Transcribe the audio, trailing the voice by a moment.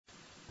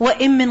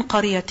وَإِن مِّن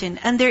قَرْيَةٍ,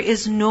 and there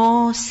is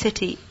no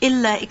city,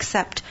 إِلَّا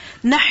except,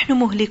 نَحْنُ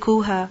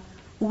مُهْلِكُوهَا,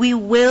 we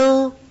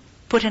will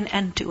put an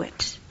end to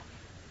it.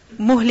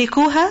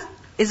 Muhlikuha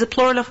is a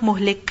plural of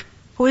muhlik.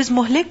 Who is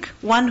muhlik?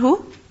 One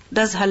who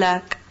does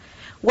halak.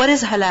 What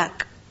is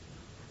halak?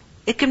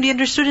 It can be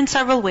understood in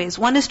several ways.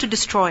 One is to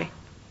destroy,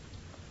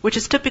 which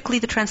is typically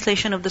the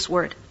translation of this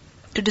word,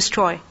 to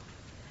destroy.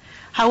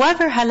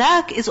 However,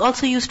 halak is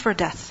also used for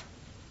death.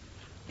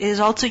 It is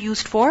also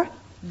used for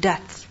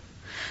death.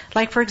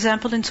 Like for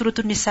example in Surah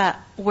An-Nisa,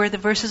 where the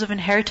verses of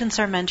inheritance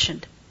are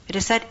mentioned. It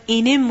is said,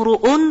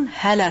 إِنِمْرُؤٌ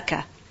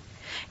halaka.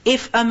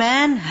 If a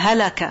man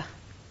halaka,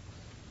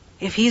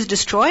 if he is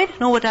destroyed,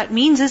 know what that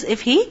means is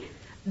if he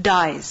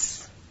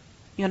dies.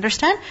 You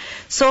understand?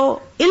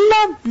 So,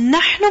 إِلَّا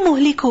نَحْنُ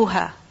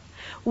مُهْلِكُوهَا,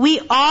 we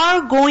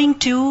are going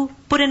to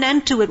put an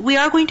end to it. We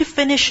are going to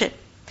finish it.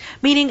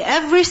 Meaning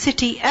every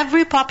city,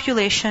 every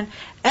population,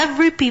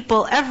 every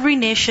people, every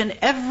nation,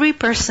 every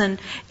person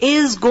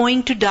is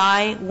going to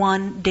die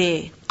one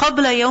day.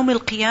 قَبْلَ يَوْمِ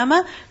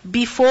الْقِيَامَةِ,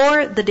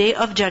 before the day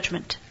of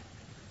judgment.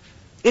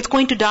 It's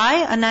going to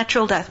die a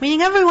natural death.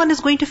 Meaning everyone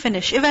is going to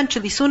finish,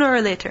 eventually, sooner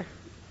or later.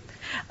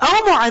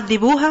 أَوْ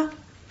مُعَذِّبُوهَا,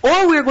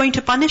 or we're going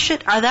to punish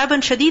it,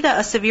 عَذَابًا شَدِيدًا,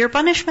 a severe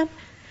punishment.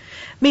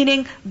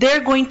 Meaning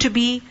they're going to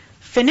be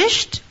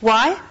finished.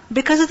 Why?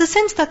 Because of the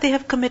sins that they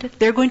have committed.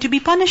 They're going to be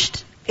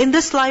punished in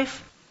this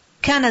life.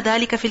 كَانَ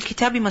ذَلِكَ فِي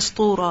الْكِتَابِ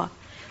مَسْطُورًا.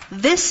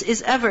 This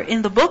is ever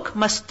in the book,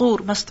 mastur.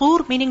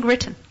 Mastur meaning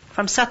written,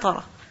 from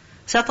satara.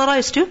 Satara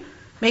is to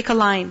make a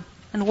line.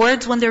 And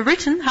words when they're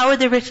written, how are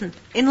they written?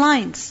 In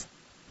lines.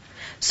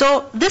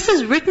 So this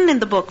is written in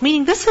the book,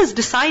 meaning this is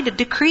decided,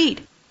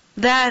 decreed,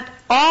 that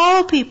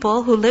all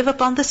people who live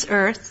upon this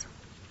earth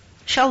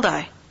shall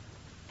die.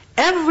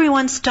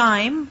 Everyone's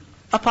time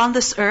upon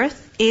this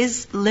earth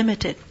is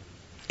limited.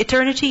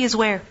 Eternity is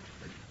where?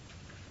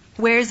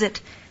 Where is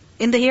it?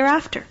 In the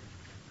hereafter.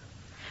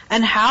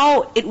 And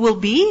how it will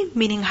be,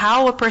 meaning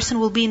how a person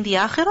will be in the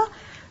akhirah,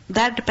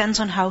 that depends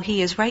on how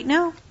he is right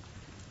now.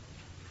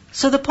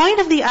 So the point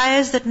of the ayah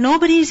is that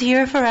nobody's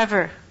here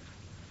forever.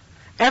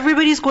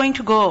 Everybody's going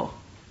to go.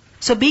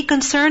 So be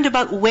concerned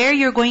about where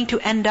you're going to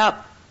end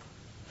up.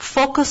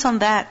 Focus on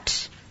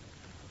that.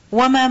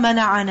 وَمَا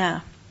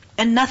مَنَعَنَا,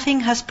 and nothing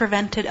has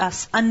prevented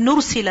us. أَن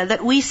نُرْسِلَ,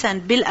 that we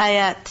send,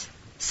 بِالْآيَاتِ,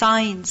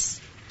 signs,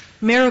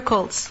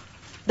 miracles,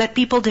 that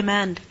people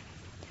demand.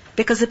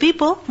 Because the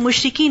people,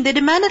 mushrikeen, they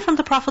demanded from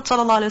the Prophet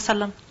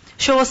ﷺ,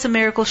 show us a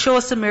miracle, show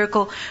us a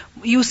miracle.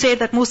 You say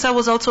that Musa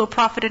was also a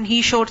prophet and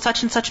he showed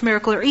such and such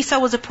miracle. Or Isa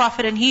was a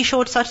prophet and he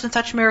showed such and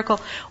such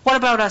miracle. What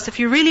about us? If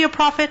you're really a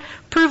prophet,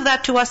 prove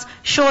that to us.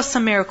 Show us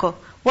some miracle.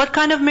 What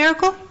kind of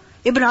miracle?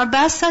 Ibn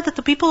Abbas said that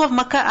the people of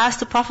Makkah asked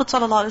the Prophet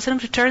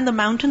ﷺ to turn the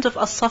mountains of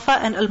As-Safa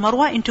and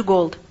Al-Marwa into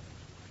gold.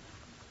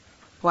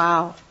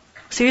 Wow.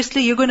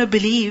 Seriously, you're going to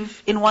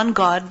believe in one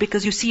God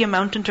because you see a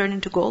mountain turn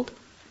into gold?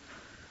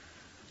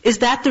 Is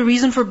that the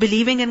reason for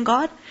believing in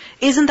God?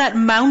 Isn't that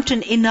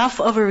mountain enough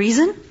of a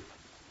reason?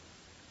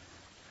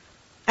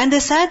 And they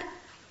said,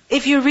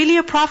 if you're really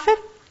a prophet,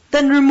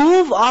 then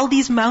remove all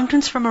these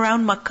mountains from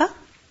around Makkah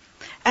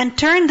and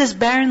turn this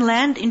barren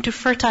land into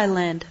fertile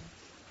land.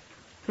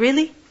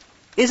 Really?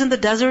 Isn't the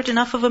desert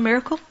enough of a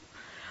miracle?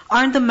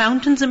 Aren't the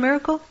mountains a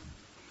miracle?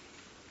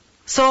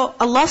 So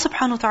Allah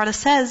subhanahu wa ta'ala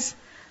says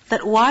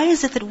that why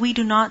is it that we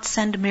do not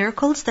send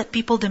miracles that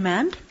people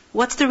demand?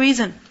 What's the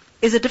reason?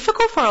 Is it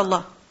difficult for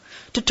Allah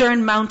to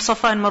turn Mount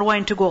Safa and Marwa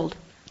into gold?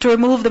 To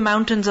remove the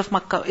mountains of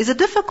Makkah? Is it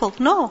difficult?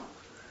 No.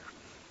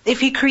 If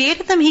He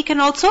created them, He can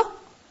also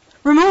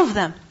remove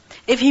them.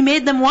 If He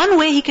made them one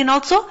way, He can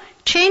also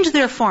change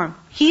their form.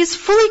 He is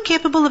fully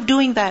capable of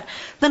doing that.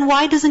 Then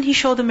why doesn't He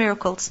show the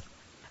miracles?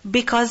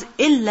 Because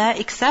إِلَّا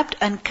except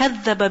أَن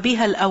كَذَّبَ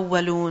بِهَا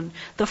الْأَوَّلُونَ,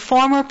 the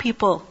former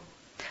people,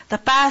 the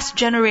past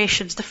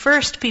generations, the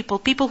first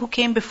people who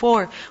came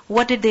before,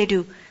 what did they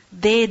do?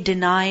 They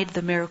denied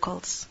the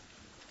miracles.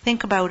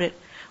 Think about it.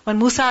 When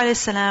Musa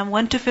a.s.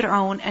 went to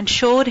Fir'aun and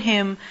showed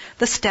him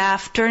the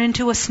staff turn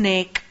into a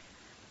snake,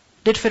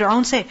 did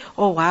Fir'aun say,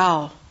 oh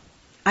wow,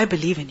 I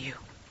believe in you?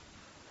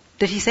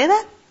 Did he say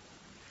that?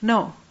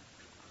 No.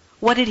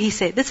 What did he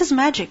say? This is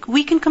magic.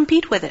 We can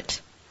compete with it.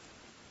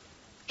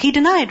 He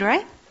denied,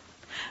 right?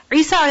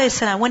 Isa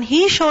a.s., when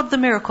he showed the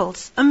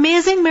miracles,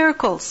 amazing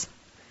miracles,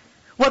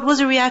 what was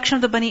the reaction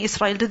of the Bani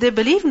Israel? Did they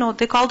believe? No,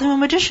 they called him a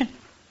magician.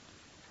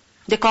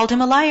 They called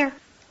him a liar.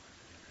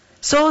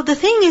 So the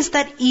thing is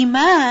that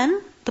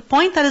Iman, the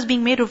point that is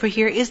being made over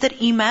here is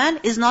that Iman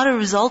is not a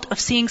result of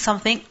seeing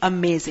something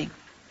amazing.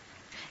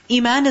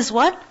 Iman is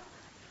what?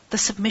 The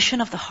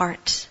submission of the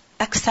heart,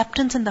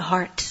 acceptance in the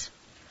heart.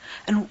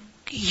 And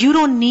you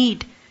don't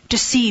need to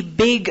see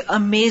big,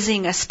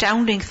 amazing,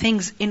 astounding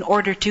things in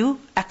order to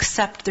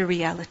accept the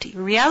reality.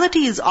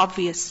 Reality is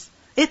obvious.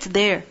 It's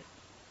there.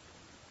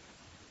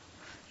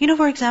 You know,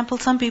 for example,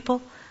 some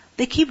people,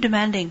 they keep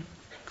demanding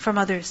from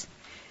others,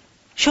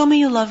 show me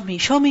you love me,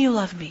 show me you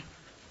love me.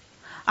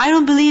 I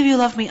don't believe you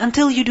love me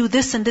until you do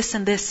this and this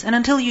and this, and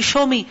until you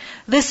show me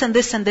this and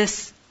this and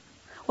this.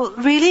 Well,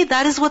 really?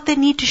 That is what they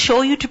need to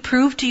show you to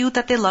prove to you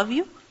that they love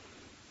you?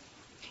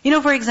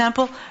 For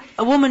example,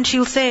 a woman,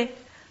 she'll say,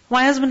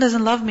 my husband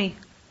doesn't love me.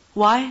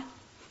 Why?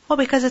 Well,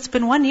 because it's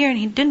been 1 year and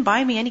he didn't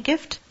buy me any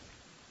gift.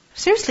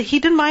 Seriously, he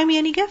didn't buy me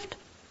any gift.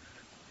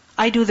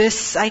 I do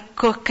this, I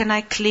cook and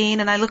I clean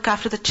and I look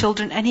after the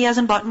children, and he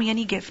hasn't bought me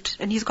any gift,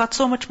 and he's got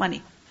so much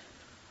money.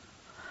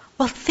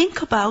 Well,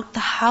 think about the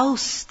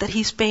house that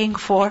he's paying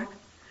for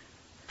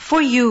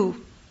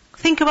you.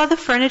 Think about the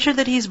furniture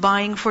that he's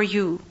buying for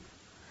you.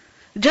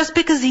 Just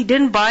because he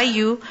didn't buy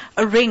you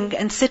a ring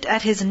and sit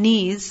at his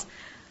knees,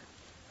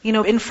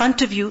 in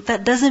front of you,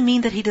 that doesn't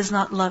mean that he does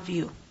not love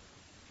you.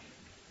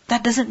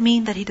 That doesn't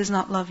mean that he does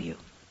not love you.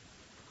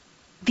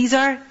 These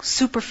are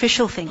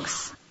superficial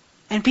things.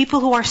 And people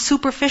who are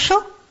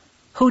superficial,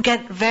 who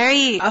get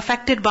very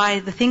affected by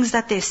the things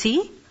that they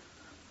see,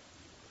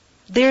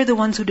 they're the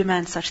ones who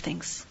demand such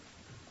things.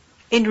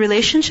 In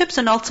relationships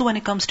and also when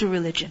it comes to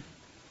religion.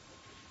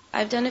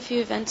 I've done a few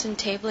events and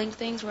tabling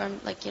things where I'm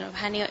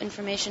handing out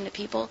information to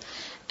people.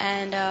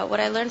 And what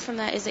I learned from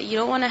that is that you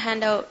don't want to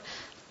hand out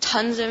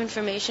tons of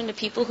information to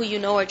people who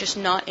are just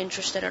not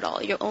interested at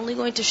all. You're only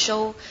going to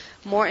show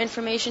more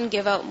information,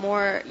 give out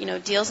more,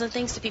 deals and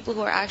things to people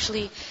who are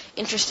actually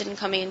interested in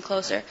coming in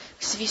closer.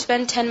 Because if you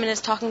spend 10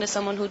 minutes talking to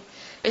someone who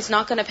is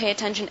not going to pay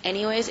attention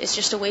anyways, it's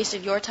just a waste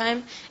of your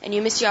time, and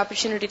you miss the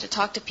opportunity to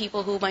talk to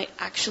people who might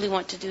actually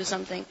want to do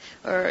something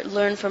or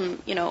learn from,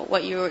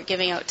 what you were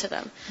giving out to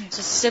them. Yeah. So it's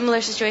a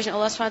similar situation.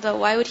 Allah subhanahu wa ta'ala,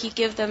 why would He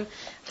give them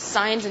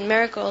signs and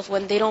miracles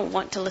when they don't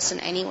want to listen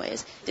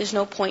anyways? There's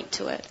no point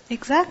to it.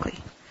 Exactly.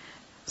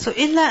 So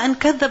إِلَّا أَن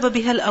كَذَّبَ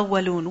بِهَا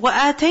الْأَوَّلُونَ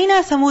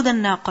وَآتَيْنَا ثَمُودَ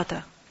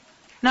النَّاقَةَ.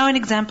 Now an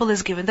example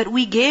is given that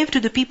we gave to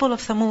the people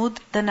of Thamud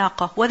the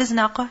naqa. What is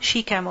naqa?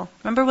 She-camel.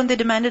 Remember when they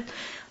demanded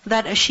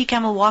that a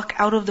she-camel walk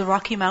out of the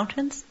Rocky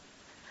Mountains?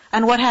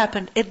 And what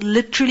happened? It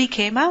literally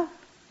came out.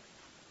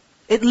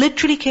 It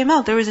literally came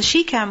out. There was a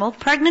she-camel,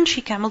 pregnant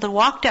she-camel, that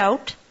walked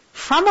out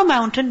from a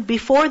mountain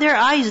before their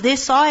eyes. They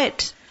saw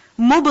it.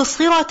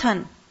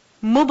 مُبْصِرَةً.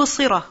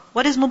 Mubsira.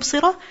 What is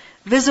mubsira?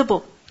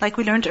 Visible. Like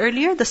we learned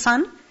earlier, the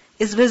sun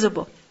is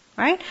visible.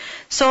 Right?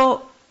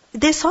 So,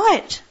 they saw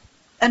it.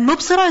 And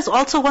mubsira is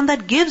also one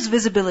that gives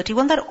visibility,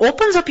 one that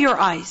opens up your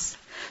eyes.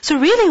 So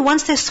really,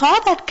 once they saw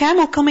that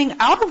camel coming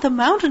out of the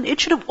mountain, it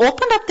should have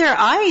opened up their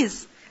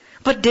eyes.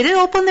 But did it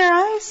open their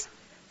eyes?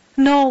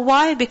 No.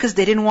 Why? Because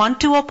they didn't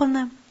want to open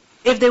them.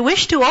 If they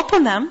wished to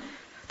open them,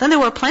 then there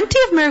were plenty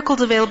of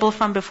miracles available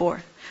from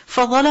before.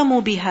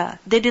 فَظَلَمُوا بِهَا.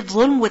 They did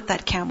zulm with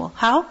that camel.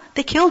 How?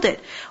 They killed it.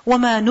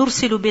 وَمَا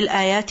نُرْسِلُ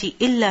بِالْآيَاتِ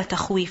إِلَّا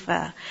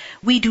تَخْوِيفًا.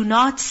 We do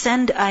not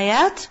send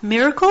ayat,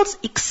 miracles,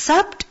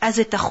 except as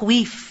a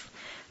takhweef.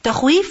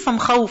 Takhweef from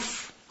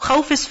khawf.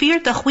 Khawf is fear,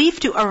 takhweef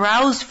to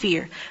arouse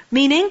fear.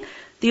 Meaning,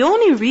 the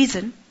only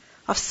reason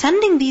of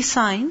sending these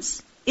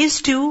signs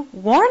is to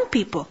warn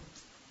people.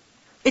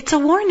 It's a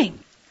warning.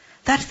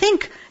 That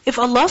think, if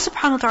Allah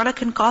subhanahu wa ta'ala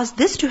can cause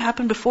this to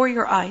happen before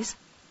your eyes,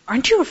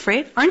 aren't you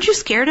afraid? Aren't you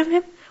scared of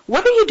Him?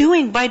 What are you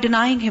doing by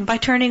denying Him, by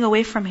turning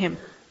away from Him?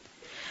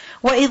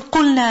 وَإِذْ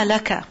قُلْنَا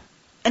لَكَ.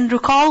 And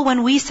recall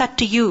when we said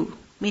to you,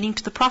 meaning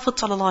to the Prophet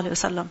sallallahu alaihi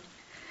wasallam,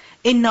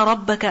 إِنَّ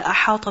رَبَّكَ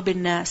أَحَاطَ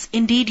بِالنَّاسِ.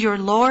 Indeed, your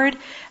Lord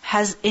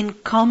has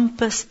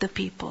encompassed the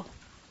people.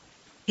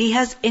 He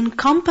has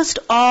encompassed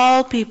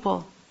all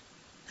people.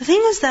 The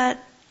thing is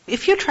that,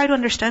 if you try to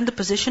understand the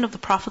position of the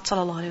Prophet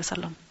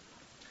ﷺ,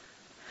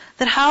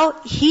 that how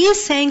he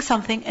is saying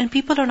something and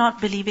people are not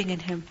believing in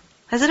him.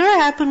 Has it ever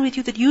happened with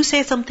you that you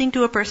say something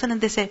to a person and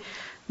they say,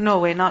 no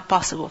way, not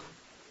possible?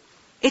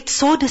 It's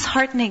so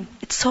disheartening.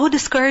 It's so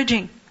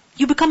discouraging.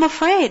 You become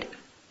afraid.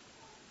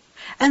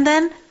 And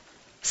then,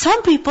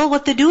 some people,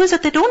 what they do is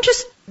that they don't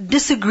just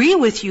disagree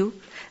with you,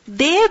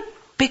 they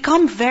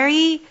become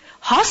very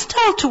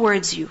hostile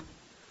towards you.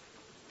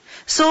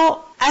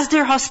 So, as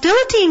their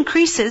hostility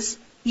increases,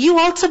 you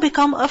also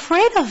become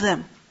afraid of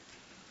them.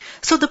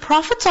 So the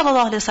Prophet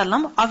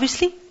ﷺ,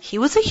 obviously, he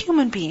was a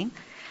human being,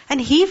 and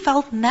he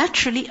felt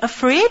naturally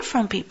afraid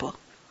from people.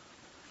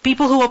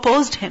 People who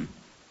opposed him.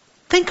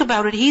 Think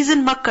about it, he's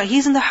in Makkah,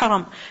 he's in the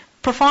Haram,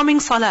 performing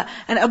salah,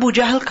 and Abu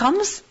Jahl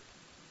comes,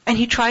 and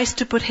he tries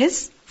to put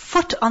his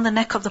foot on the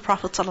neck of the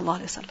Prophet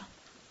ﷺ.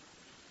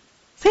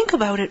 Think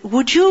about it.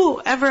 Would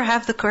you ever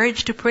have the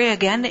courage to pray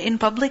again in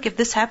public if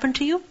this happened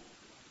to you?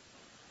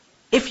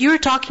 If you're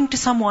talking to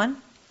someone,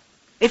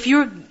 if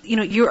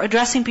you're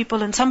addressing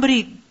people and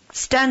somebody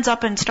stands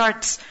up and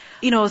starts,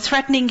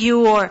 threatening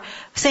you or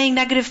saying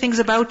negative things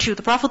about you.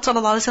 The Prophet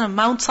ﷺ,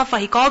 Mount Safa,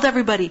 he called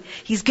everybody.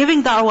 He's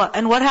giving da'wah.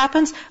 And what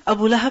happens?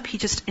 Abu Lahab, he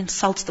just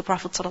insults the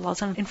Prophet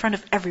ﷺ in front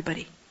of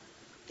everybody.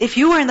 If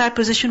you were in that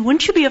position,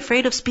 wouldn't you be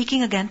afraid of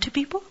speaking again to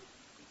people?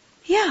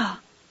 Yeah.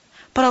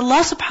 But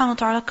Allah subhanahu wa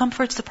ta'ala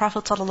comforts the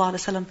Prophet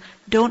ﷺ.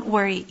 Don't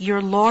worry,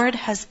 your Lord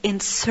has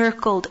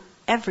encircled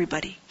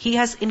everybody. He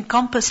has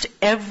encompassed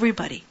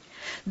everybody.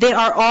 They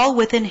are all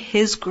within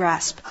His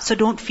grasp. So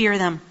don't fear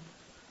them.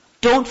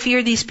 Don't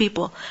fear these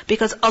people,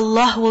 because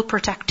Allah will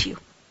protect you.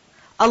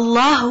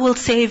 Allah will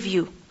save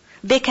you.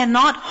 They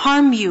cannot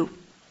harm you.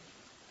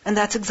 And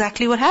that's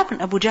exactly what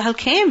happened. Abu Jahl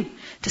came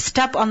to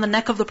step on the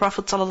neck of the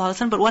Prophet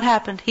ﷺ, but what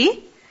happened?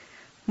 He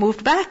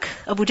moved back.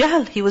 Abu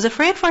Jahl, he was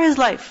afraid for his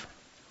life.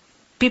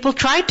 People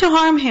tried to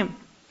harm him,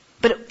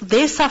 but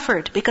they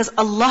suffered because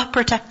Allah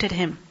protected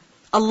him.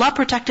 Allah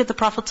protected the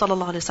Prophet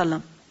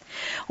ﷺ.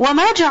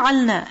 وَمَا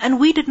جَعَلْنَا, and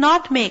we did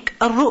not make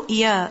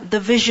الرُّؤْيَا, the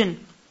vision,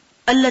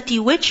 الَّتِي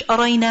which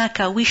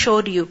أَرَيْنَاكَ, we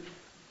showed you.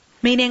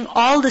 Meaning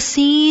all the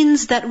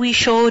scenes that we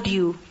showed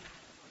you.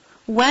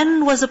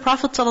 When was the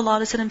Prophet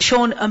ﷺ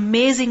shown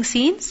amazing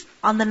scenes?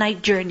 On the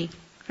night journey.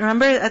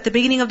 Remember at the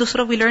beginning of the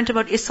surah we learned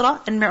about Isra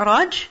and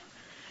Mi'raj?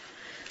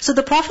 So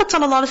the Prophet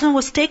ﷺ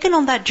was taken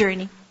on that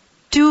journey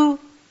to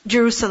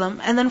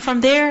Jerusalem, and then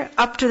from there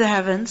up to the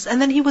heavens,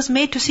 and then he was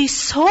made to see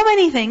so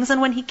many things,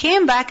 and when he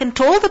came back and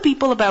told the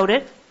people about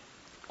it,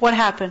 what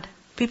happened?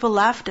 People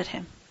laughed at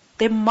him.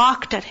 They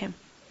mocked at him.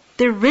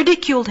 They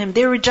ridiculed him.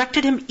 They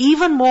rejected him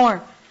even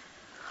more.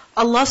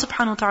 Allah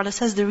subhanahu wa ta'ala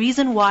says the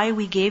reason why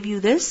we gave you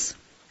this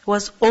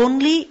was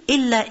only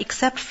illa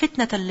except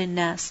fitnatan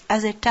linnas,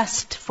 as a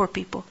test for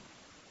people.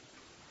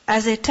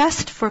 As a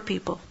test for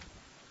people.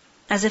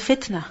 As a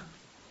fitna.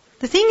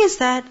 The thing is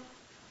that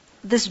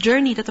this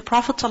journey that the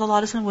Prophet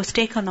ﷺ was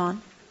taken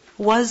on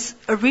was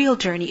a real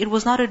journey. It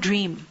was not a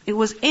dream. It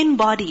was in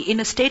body, in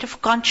a state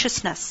of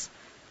consciousness.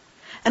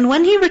 And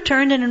when he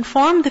returned and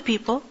informed the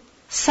people,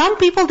 some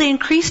people they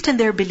increased in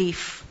their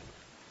belief.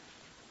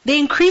 They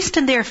increased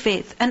in their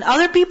faith. And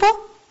other people,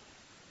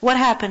 what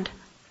happened?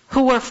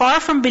 Who were far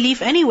from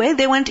belief anyway,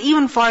 they went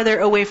even farther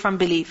away from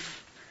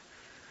belief.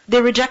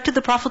 They rejected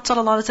the Prophet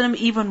ﷺ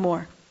even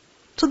more.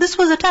 So this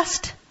was a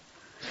test.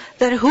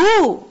 That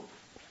who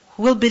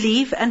will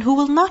believe and who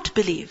will not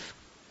believe.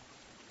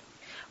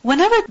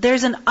 Whenever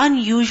there's an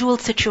unusual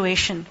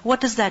situation,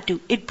 what does that do?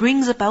 It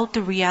brings about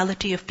the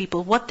reality of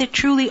people, what they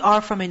truly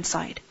are from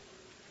inside.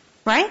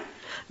 Right?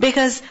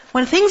 Because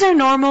when things are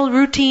normal,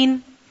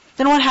 routine,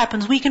 then what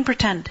happens? We can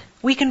pretend.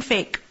 We can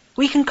fake.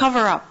 We can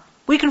cover up.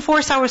 We can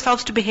force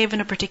ourselves to behave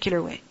in a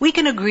particular way. We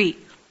can agree.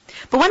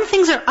 But when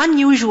things are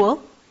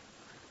unusual,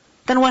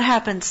 then what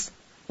happens?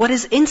 What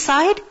is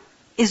inside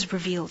is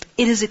revealed.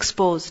 It is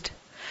exposed.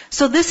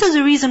 So this is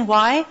the reason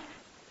why,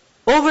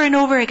 over and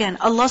over again,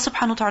 Allah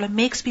subhanahu wa ta'ala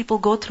makes people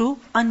go through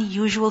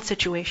unusual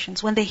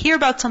situations. When they hear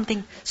about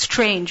something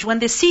strange, when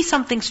they see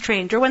something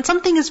strange, or when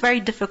something is very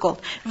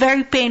difficult,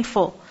 very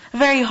painful,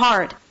 very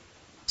hard,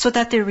 so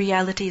that their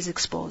reality is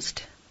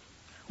exposed.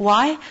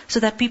 Why?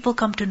 So that people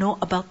come to know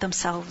about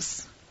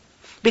themselves.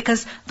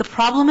 Because the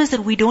problem is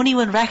that we don't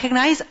even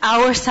recognize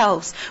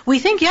ourselves. We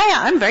think, yeah,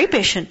 I'm very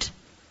patient.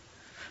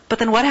 But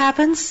then what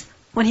happens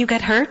when you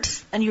get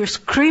hurt and you're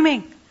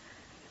screaming?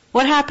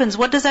 What happens?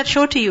 What does that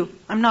show to you?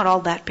 I'm not all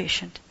that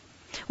patient.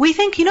 We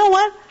think, you know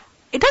what?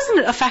 It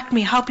doesn't affect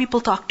me how people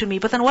talk to me.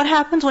 But then what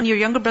happens when your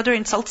younger brother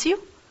insults you?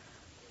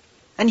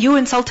 And you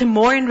insult him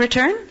more in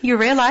return? You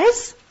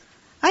realize,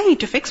 I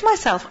need to fix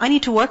myself. I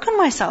need to work on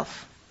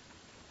myself.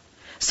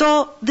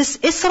 So this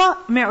Isra,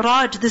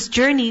 Mi'raj, this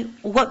journey,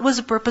 what was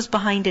the purpose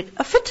behind it?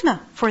 A fitna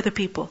for the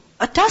people.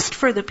 A test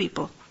for the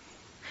people.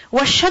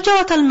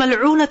 وَالشَّجَرَةَ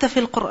الْمَلْعُونَةَ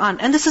فِي الْقُرْآنِ.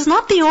 And this is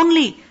not the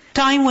only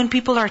time when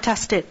people are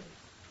tested.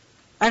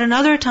 At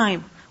another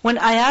time, when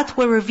ayat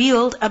were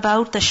revealed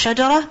about the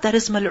shajara that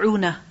is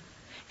mal'una.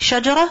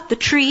 Shajara, the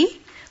tree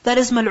that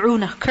is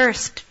mal'una,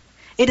 cursed.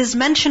 It is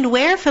mentioned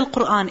where? Fil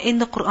Qur'an, in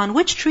the Qur'an.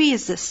 Which tree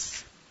is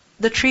this?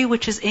 The tree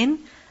which is in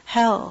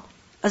hell.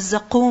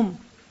 Az-Zaqum.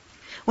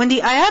 When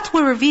the ayat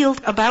were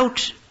revealed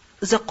about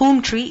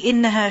Zaqum tree,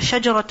 إِنَّهَا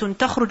شَجَرَةٌ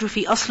تَخْرُجُ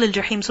فِي أَصْلِ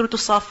الْجَحِيمِ, Surah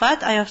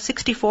As-Saffat, ayah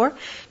 64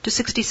 to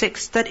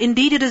 66. That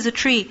indeed it is a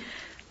tree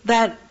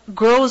that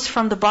grows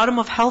from the bottom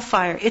of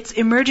hellfire. It's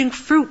emerging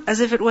fruit as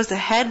if it was the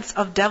heads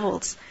of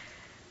devils.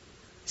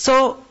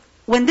 So,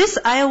 when this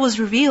ayah was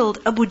revealed,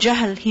 Abu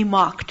Jahl, he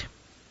mocked.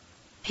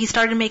 He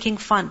started making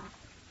fun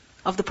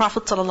of the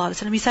Prophet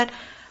ﷺ. He said,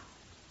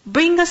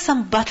 bring us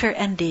some butter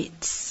and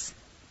dates.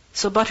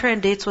 So butter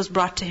and dates was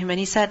brought to him and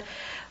he said,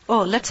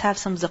 oh, let's have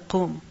some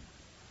zaqum.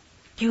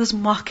 He was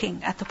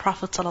mocking at the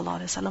Prophet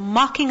ﷺ,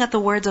 mocking at the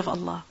words of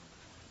Allah.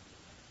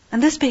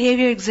 And this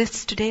behavior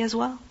exists today as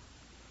well.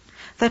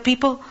 That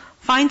people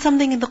find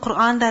something in the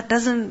Qur'an that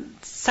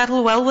doesn't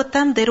settle well with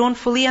them, they don't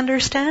fully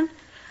understand.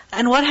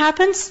 And what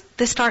happens?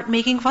 They start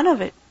making fun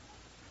of it.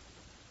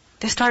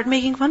 They start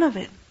making fun of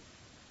it.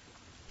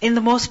 In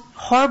the most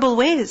horrible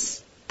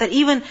ways. That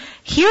even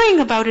hearing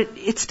about it,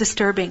 it's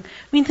disturbing.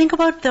 I mean, think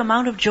about the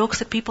amount of jokes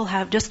that people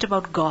have just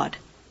about God.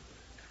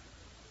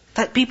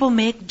 That people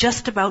make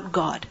just about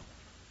God.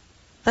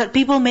 That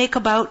people make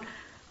about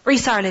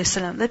Isa alayhi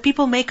salam. That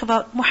people make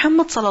about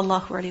Muhammad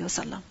sallallahu alayhi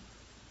wasallam.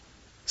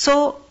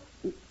 So,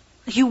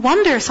 you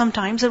wonder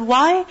sometimes that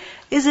why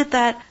is it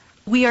that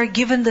we are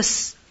given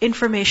this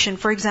information,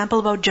 for example,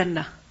 about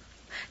Jannah.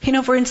 You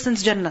know, for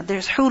instance, Jannah.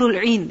 There's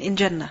Hurul Ain in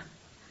Jannah.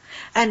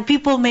 And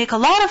people make a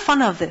lot of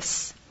fun of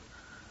this.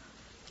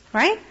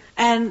 Right?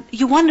 And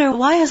you wonder,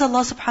 why has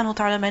Allah subhanahu wa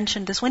ta'ala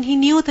mentioned this? When He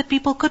knew that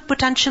people could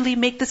potentially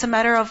make this a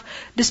matter of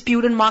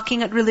dispute and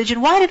mocking at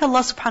religion, why did Allah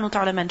subhanahu wa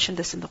ta'ala mention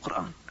this in the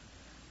Qur'an?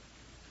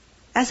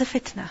 As a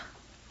fitna.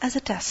 As a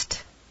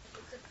test.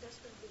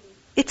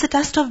 It's a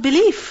test of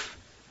belief.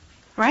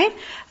 Right?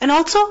 And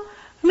also,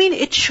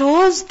 It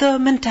shows the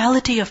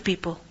mentality of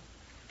people.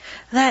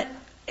 That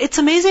it's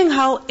amazing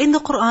how in the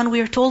Quran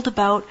we are told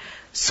about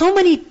so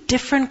many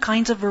different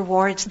kinds of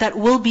rewards that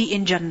will be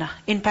in Jannah,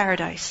 in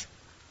paradise.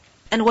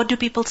 And what do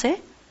people say?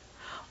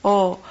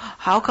 Oh,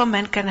 how come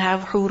men can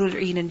have hurul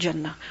ain in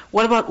Jannah?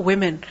 What about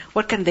women?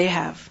 What can they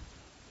have?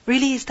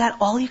 Really, is that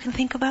all you can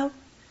think about?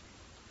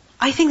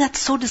 I think that's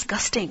so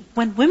disgusting.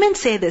 When women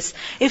say this,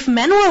 if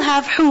men will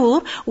have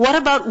hur, what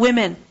about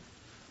women?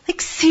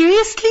 Like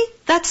seriously?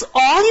 That's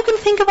all you can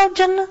think about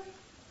Jannah?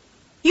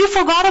 You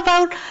forgot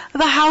about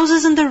the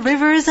houses and the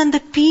rivers and the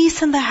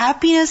peace and the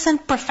happiness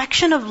and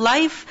perfection of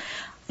life.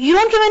 You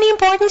don't give any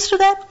importance to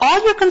that.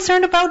 All you're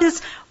concerned about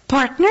is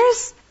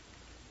partners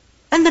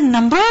and the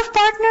number of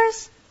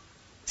partners.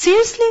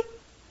 Seriously?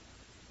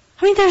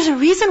 There's a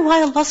reason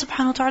why Allah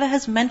subhanahu wa ta'ala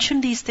has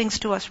mentioned these things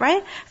to us,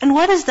 right? And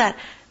what is that?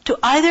 To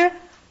either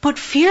put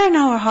fear in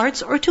our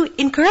hearts or to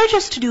encourage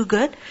us to do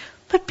good.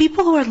 But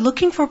people who are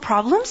looking for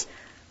problems,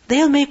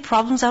 they'll make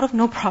problems out of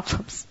no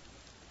problems.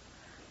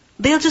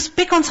 They'll just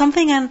pick on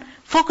something and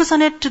focus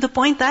on it to the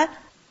point that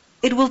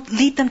it will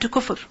lead them to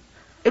kufr.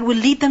 It will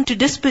lead them to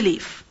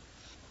disbelief.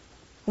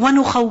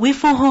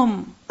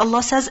 وَنُخَوِّفُهُمْ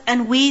Allah says,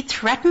 and we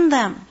threaten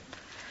them.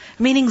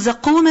 Meaning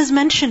Zaqum is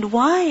mentioned.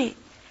 Why?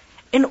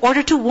 In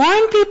order to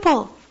warn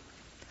people.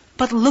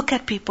 But look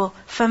at people.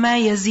 فَمَا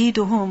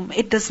يَزِيدُهُمْ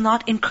It does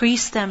not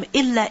increase them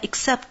إِلَّا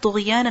except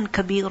طُغْيَانًا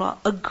كَبِيرًا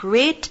A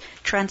great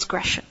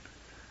transgression.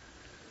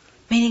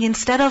 Meaning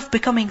instead of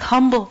becoming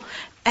humble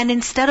and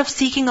instead of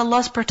seeking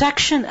Allah's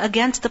protection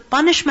against the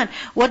punishment,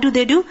 what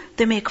do?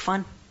 They make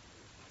fun.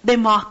 They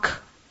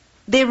mock.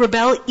 They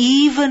rebel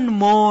even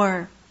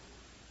more.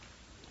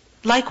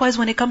 Likewise,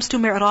 when it comes to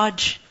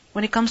Mi'raj,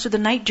 when it comes to the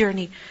night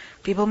journey,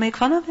 people make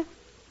fun of it.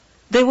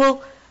 They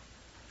will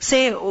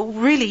say, oh,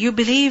 really, you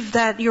believe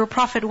that your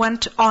prophet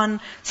went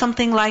on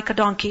something like a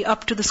donkey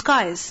up to the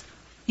skies?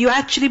 You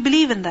actually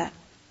believe in that?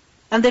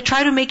 And they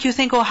try to make you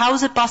think, oh, how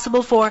is it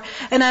possible for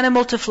an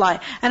animal to fly?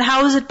 And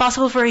how is it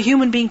possible for a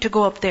human being to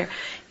go up there?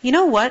 You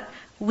know what?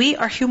 We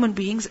are human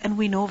beings and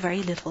we know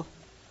very little.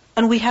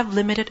 And we have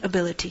limited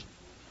ability.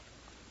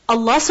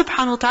 Allah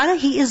subhanahu wa ta'ala,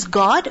 He is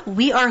God.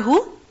 We are who?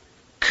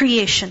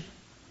 Creation.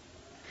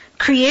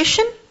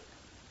 Creation,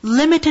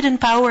 limited in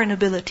power and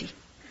ability.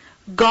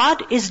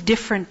 God is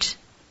different.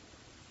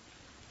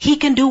 He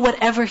can do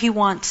whatever He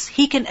wants.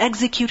 He can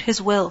execute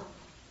His will.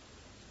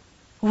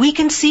 We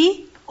can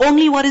see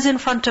only what is in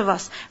front of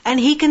us. And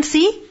He can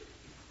see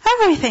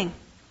everything.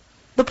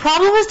 The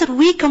problem is that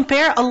we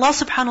compare Allah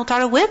subhanahu wa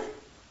ta'ala with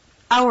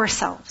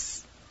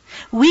ourselves.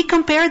 We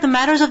compare the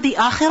matters of the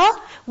akhirah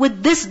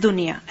with this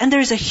dunya. And there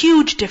is a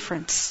huge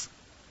difference.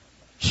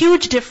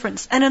 Huge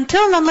difference. And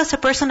until and unless a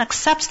person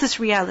accepts this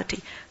reality,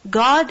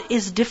 God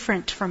is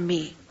different from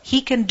me.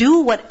 He can do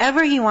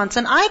whatever He wants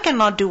and I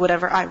cannot do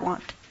whatever I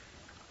want.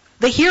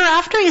 The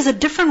hereafter is a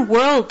different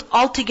world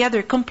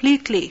altogether,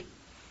 completely.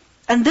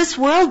 And this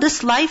world,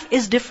 this life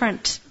is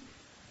different.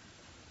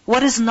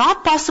 What is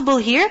not possible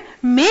here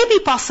may be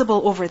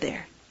possible over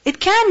there. It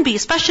can be,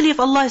 especially if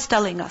Allah is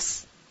telling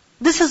us.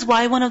 This is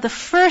why one of the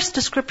first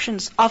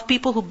descriptions of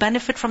people who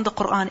benefit from the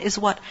Quran is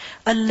what?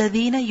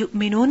 الَّذِينَ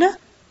يُؤْمِنُونَ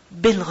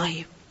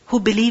بِالْغَيْبِ Who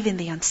believe in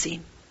the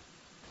unseen.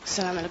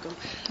 Assalamu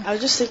alaikum. I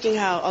was just thinking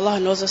how Allah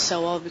knows us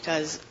so well,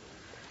 because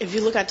if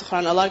you look at the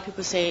Quran, a lot of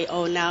people say,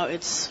 oh, now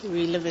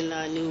we live in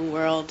a new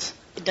world.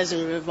 It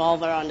doesn't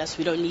revolve around us.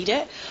 We don't need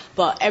it.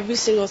 But every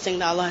single thing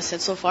that Allah has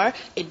said so far,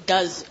 it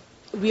does.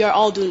 We are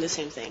all doing the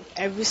same thing.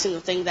 Every single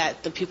thing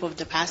that the people of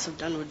the past have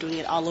done, we're doing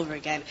it all over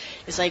again.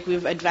 It's like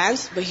we've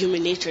advanced, but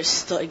human nature is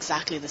still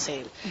exactly the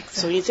same. Exactly.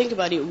 So when you think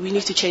about it, we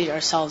need to change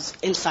ourselves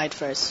inside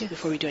first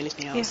before we do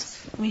anything else.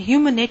 Yes.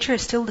 Human nature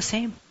is still the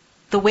same.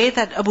 The way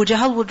that Abu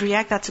Jahl would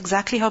react, that's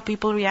exactly how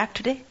people react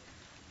today.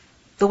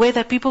 The way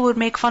that people would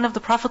make fun of the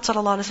Prophet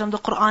ﷺ, the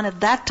Quran at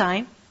that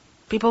time,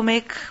 people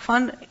make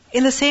fun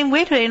in the same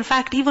way today. In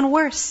fact, even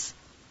worse.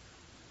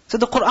 So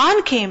the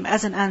Quran came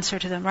as an answer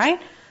to them,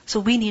 right? So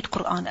we need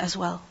Quran as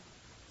well.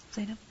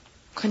 Zainab?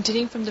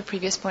 Continuing from the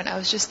previous point, I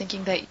was just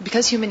thinking that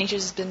because human nature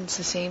has been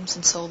the same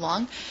since so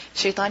long,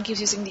 Shaitan keeps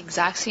using the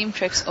exact same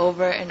tricks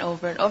over and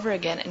over and over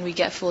again, and we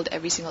get fooled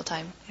every single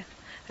time. Yeah.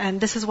 And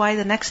this is why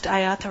the next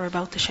ayat are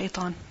about the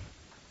Shaitan.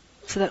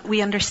 So that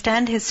we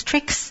understand his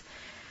tricks,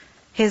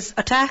 his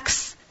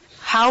attacks,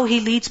 how he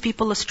leads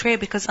people astray.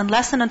 Because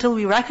unless and until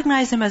we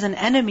recognize him as an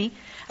enemy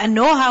and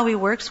know how he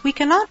works, we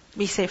cannot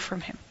be safe from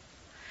him.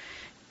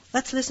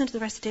 Let's listen to the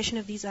recitation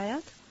of these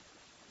ayat.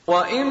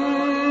 وَإِن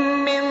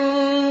مِّن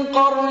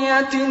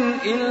قَرْيَةٍ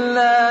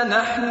إِلَّا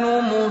نَحْنُ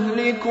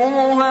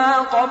مُهْلِكُوهَا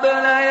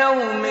قَبْلَ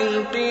يَوْمِ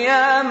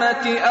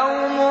الْقِيَامَةِ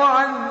أَوْ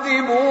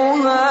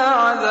مُعَذِّبُوهَا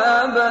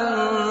عَذَابًا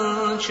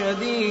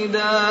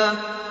شَدِيدًا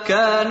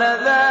كَانَ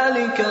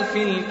ذَلِكَ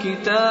فِي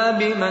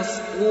الْكِتَابِ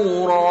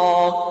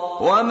مَسْطُورًا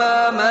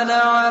وَمَا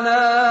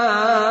مَنَعَنَا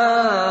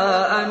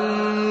أَن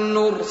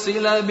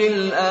نُّرْسِلَ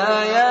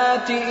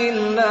بِالْآيَاتِ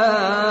إِلَّا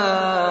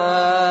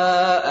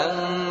أَن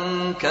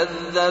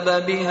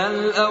كَذَّبَ بِهَا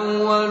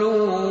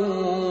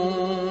الْأَوَّلُونَ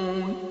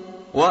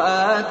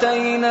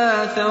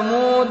وآتينا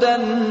ثمود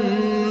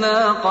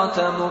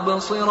الناقة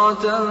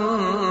مبصرة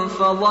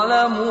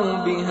فظلموا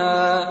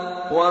بها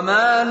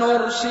وما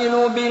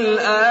نرسل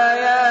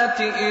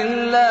بالآيات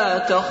إلا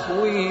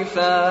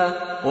تخويفا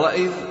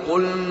وإذ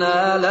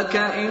قلنا لك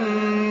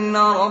إن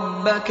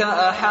ربك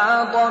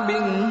أحاط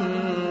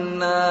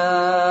بالناس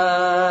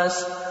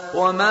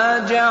وما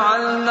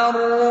جعلنا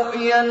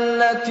الرؤيا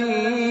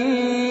التي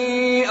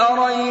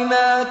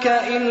أريناك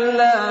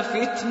إلا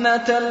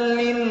فتنة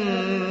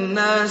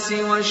للناس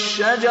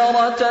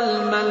والشجرة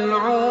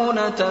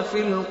الملعونة في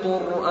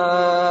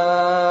القرآن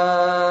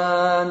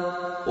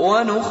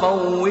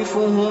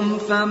ونخوفهم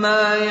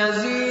فما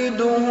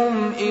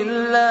يزيدهم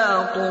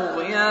إلا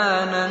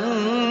طغيانا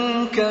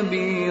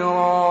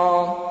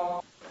كبيرا.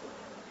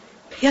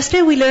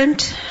 Yesterday we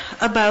learned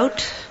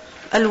about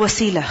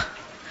al-wasila,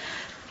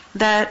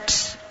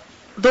 that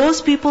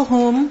those people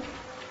whom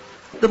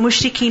the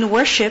mushrikeen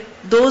worship,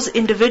 those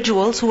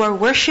individuals who are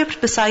worshipped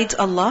besides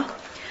Allah,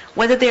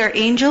 whether they are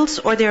angels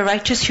or they are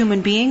righteous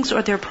human beings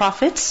or they are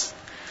prophets,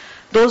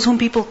 those whom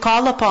people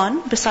call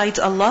upon besides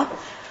Allah,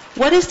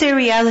 what is their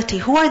reality?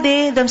 Who are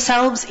they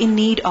themselves in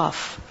need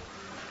of?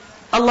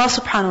 Allah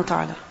subhanahu wa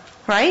ta'ala.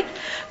 Right?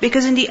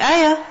 Because in the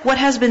ayah, what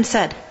has been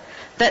said?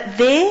 That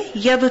they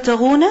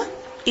يَبْتَغُونَ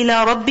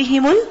إِلَىٰ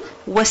رَبِّهِمُ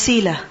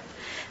الْوَسِيلَةِ.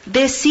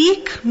 They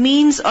seek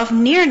means of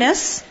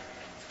nearness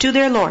to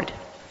their Lord.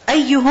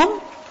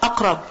 أَيُّهُمْ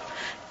أَقْرَبُ.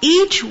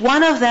 Each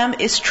one of them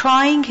is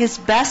trying his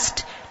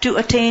best to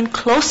attain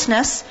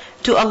closeness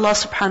to Allah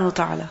subhanahu wa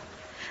ta'ala.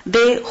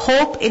 They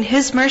hope in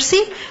His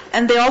mercy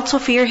and they also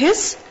fear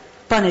His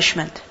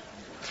punishment.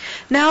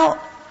 Now,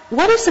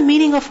 what is the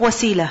meaning of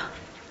wasila?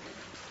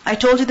 I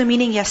told you the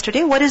meaning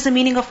yesterday. What is the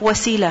meaning of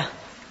wasila?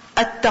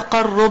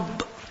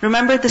 At-taqarrub.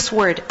 Remember this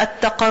word,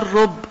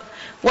 at-taqarrub.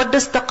 What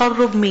does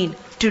taqarrub mean?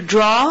 To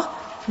draw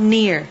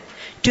near,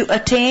 to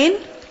attain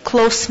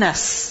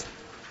closeness.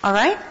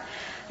 Alright?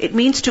 It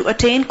means to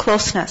attain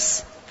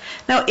closeness.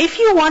 Now, if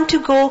you want to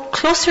go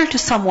closer to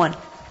someone,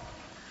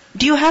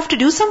 do you have to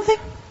do something?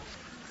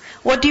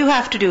 What do you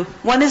have to do?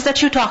 One is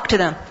that you talk to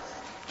them.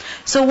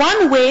 So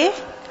one way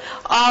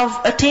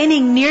of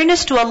attaining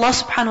nearness to Allah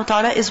subhanahu wa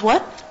ta'ala is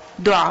what?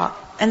 Dua.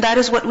 And that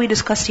is what we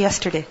discussed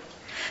yesterday.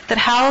 That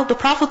how the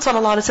Prophet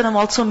sallallahu alaihi wasallam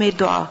also made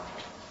dua.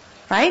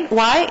 Right?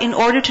 Why? In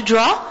order to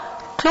draw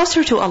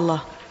closer to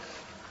Allah.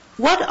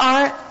 What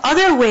are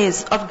other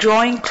ways of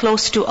drawing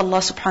close to Allah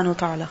subhanahu wa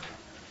ta'ala?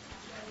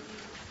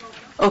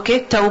 Okay,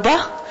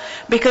 tawbah.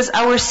 Because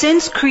our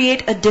sins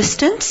create a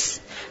distance.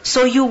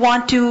 So you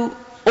want to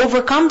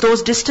overcome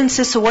those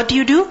distances. So what do?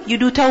 You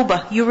do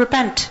tawbah. You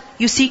repent.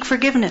 You seek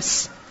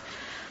forgiveness.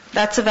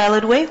 That's a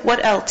valid way.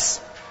 What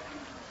else?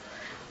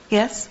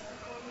 Yes?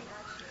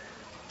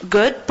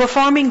 Good.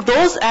 Performing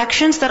those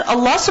actions that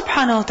Allah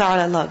subhanahu wa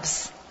ta'ala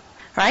loves.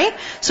 Right?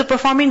 So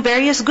performing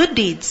various good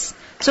deeds.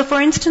 So for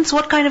instance,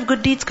 what kind of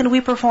good deeds can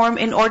we perform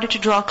in order to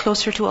draw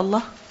closer to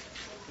Allah?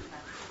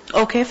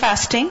 Okay,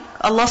 fasting.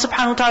 Allah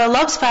subhanahu wa ta'ala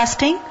loves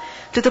fasting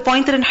to the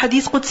point that in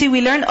Hadith Qudsi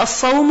we learn,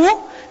 as-sawmu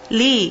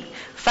li.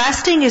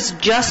 Fasting is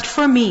just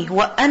for me.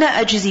 Wa ana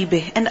ajzi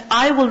bih. And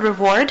I will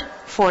reward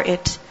for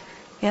it.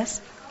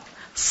 Yes?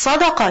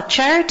 Sadaqah,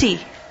 charity.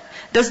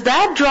 Does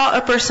that draw a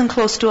person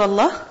close to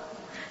Allah?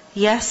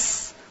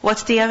 Yes.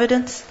 What's the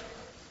evidence?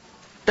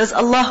 Does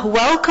Allah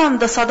welcome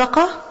the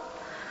sadaqah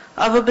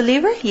of a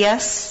believer?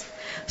 Yes.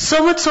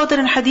 So much so that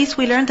in hadith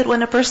we learned that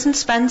when a person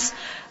spends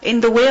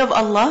in the way of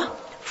Allah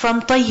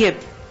from tayyib,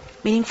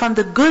 meaning from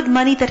the good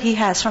money that he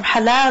has, from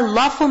halal,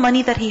 lawful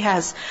money that he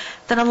has,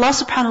 then Allah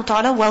subhanahu wa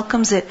ta'ala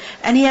welcomes it.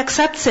 And He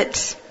accepts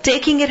it.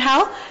 Taking it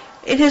how?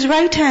 In His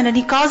right hand. And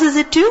He causes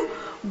it to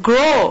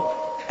grow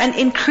and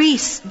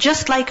increase.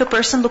 Just like a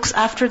person looks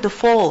after the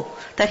foal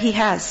that he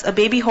has, a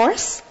baby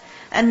horse,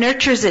 and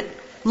nurtures it,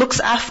 looks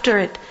after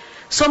it.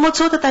 So much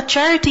so that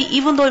charity,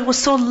 even though it was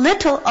so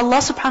little, Allah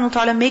subhanahu wa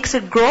ta'ala makes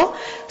it grow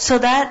so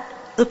that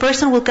the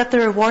person will get the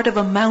reward of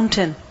a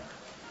mountain.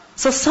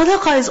 So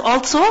sadaqah is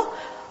also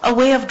a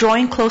way of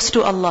drawing close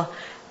to Allah.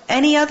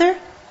 Any other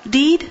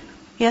deed?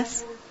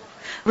 Yes?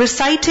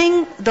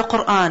 Reciting the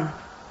Qur'an.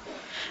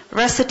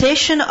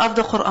 Recitation of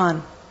the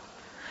Qur'an.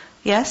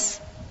 Yes?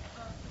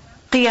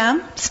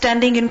 Qiyam,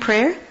 standing in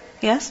prayer.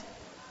 Yes?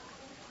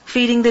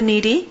 Feeding the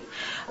needy.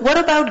 What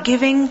about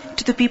giving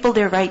to the people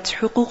their rights?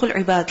 Huququl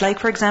ibad. Like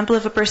for example,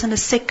 if a person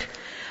is sick,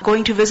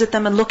 going to visit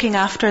them and looking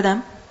after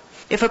them.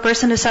 If a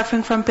person is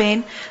suffering from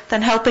pain,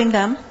 then helping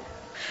them.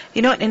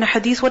 You know, in a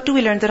hadith, what do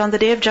we learn? That on the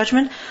day of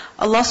judgment,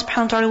 Allah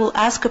subhanahu wa ta'ala will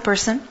ask a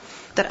person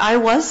that I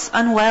was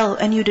unwell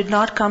and you did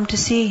not come to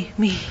see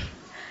me.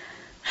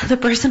 The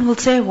person will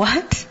say,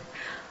 what?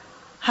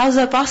 How is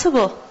that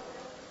possible?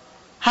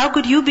 How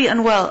could you be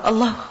unwell?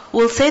 Allah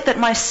will say that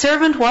my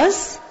servant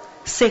was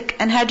sick,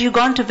 and had you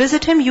gone to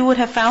visit him, you would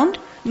have found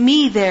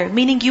me there.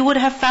 Meaning you would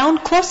have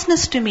found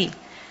closeness to me.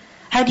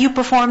 Had you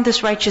performed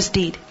this righteous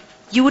deed,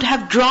 you would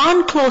have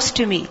drawn close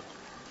to me.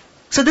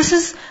 So this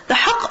is the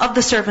haqq of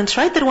the servants,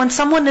 right? That when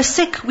someone is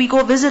sick, we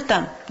go visit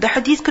them. The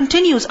hadith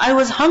continues, I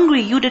was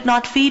hungry, you did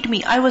not feed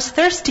me. I was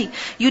thirsty,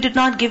 you did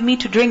not give me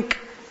to drink.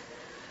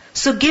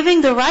 So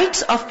giving the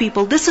rights of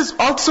people, this is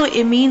also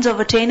a means of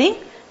attaining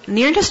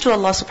nearness to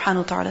Allah subhanahu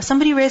wa ta'ala.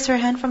 Somebody raise her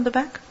hand from the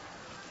back?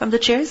 From the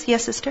chairs?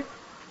 Yes, sister?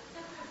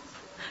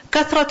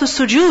 Kathratu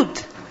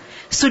sujood.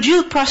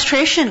 Sujood,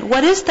 prostration.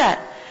 What is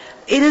that?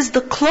 It is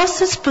the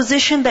closest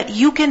position that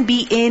you can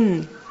be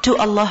in to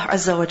Allah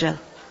Azza wa Jal.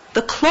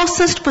 The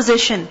closest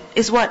position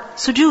is what?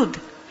 Sujood.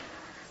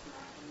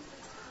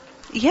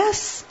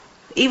 Yes.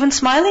 Even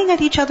smiling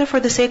at each other for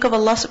the sake of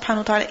Allah subhanahu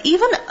wa ta'ala.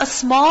 Even a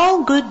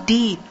small good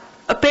deed.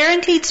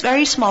 Apparently it's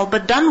very small,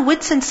 but done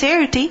with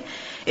sincerity,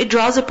 it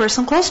draws a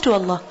person close to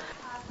Allah.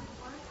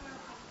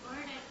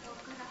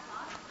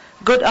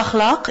 Good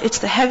akhlaq, it's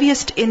the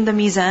heaviest in the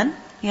mizan.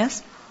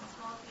 Yes?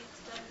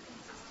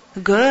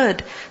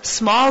 Good.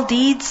 Small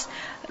deeds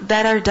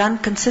that are done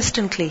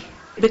consistently.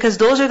 Because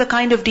those are the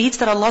kind of deeds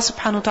that Allah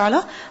subhanahu wa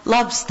ta'ala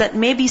loves. That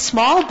may be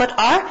small but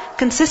are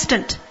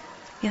consistent.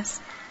 Yes.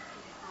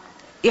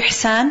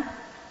 Ihsan.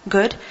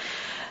 Good.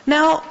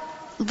 Now,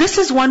 this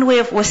is one way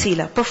of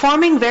wasila.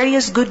 Performing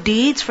various good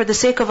deeds for the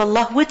sake of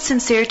Allah with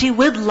sincerity,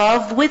 with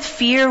love, with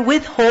fear,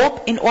 with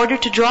hope, in order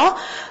to draw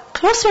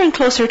closer and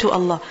closer to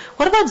Allah.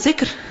 What about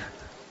zikr?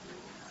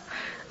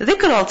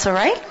 Zikr also,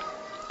 right?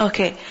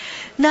 Okay.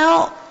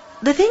 Now,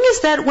 the thing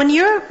is that when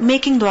you're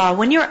making dua,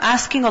 when you're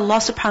asking Allah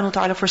subhanahu wa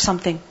ta'ala for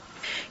something,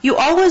 you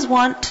always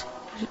want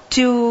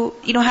to,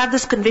 have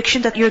this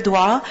conviction that your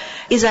dua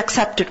is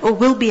accepted or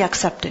will be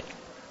accepted.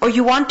 Or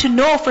you want to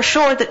know for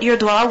sure that your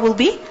dua will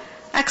be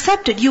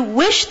accepted. You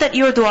wish that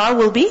your dua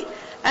will be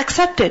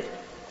accepted.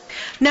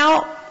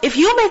 Now, if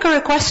you make a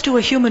request to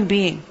a human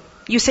being,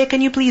 you say,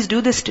 can you please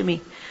do this to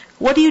me?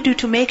 What do you do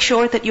to make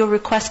sure that your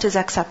request is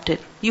accepted?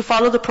 You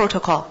follow the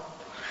protocol.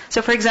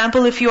 So for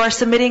example, if you are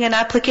submitting an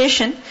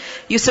application,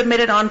 you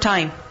submit it on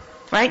time,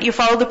 right? You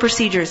follow the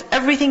procedures,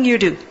 everything you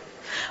do.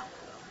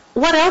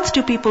 What else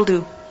do people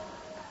do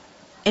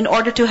in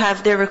order to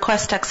have their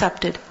request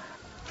accepted?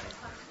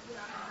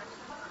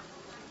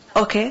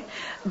 Okay,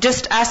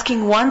 just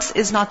asking once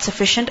is not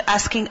sufficient,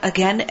 asking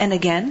again and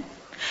again.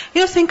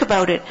 Think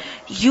about it.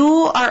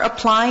 You are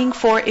applying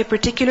for a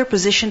particular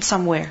position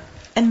somewhere,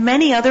 and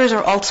many others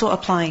are also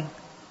applying.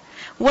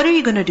 What are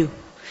you going to do?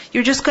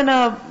 You're just going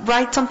to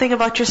write something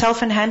about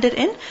yourself and hand it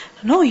in?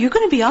 No, you're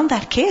going to be on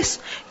that case.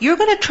 You're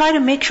going to try to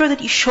make sure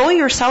that you show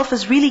yourself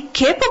as really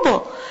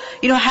capable.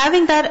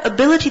 Having that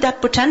ability,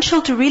 that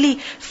potential to really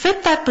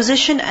fit that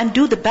position and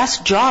do the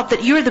best job,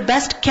 that you're the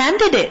best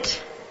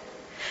candidate.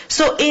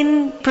 So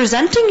in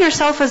presenting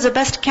yourself as the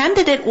best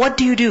candidate, what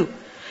do?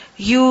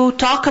 You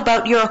talk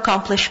about your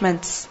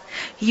accomplishments.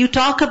 You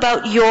talk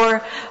about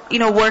your,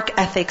 work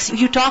ethics.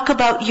 You talk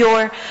about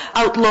your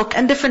outlook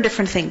and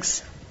different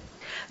things.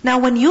 Now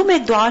when you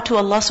make dua to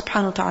Allah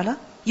subhanahu wa ta'ala,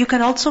 you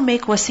can also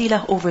make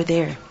wasila over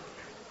there.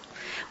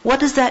 What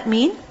does that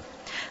mean?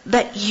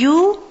 That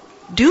you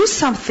do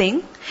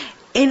something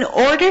in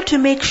order to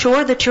make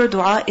sure that your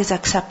dua is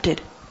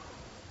accepted.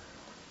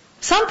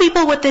 Some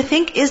people, what they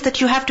think is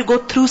that you have to go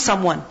through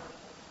someone.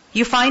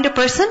 You find a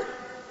person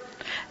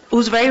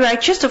who's very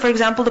righteous, so for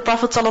example the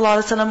Prophet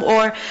ﷺ,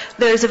 or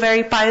there is a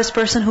very pious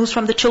person who's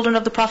from the children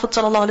of the Prophet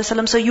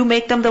ﷺ, so you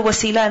make them the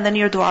wasila and then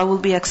your dua will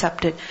be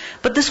accepted.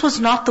 But this was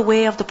not the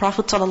way of the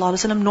Prophet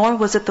ﷺ, nor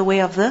was it the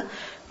way of the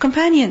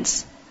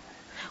companions.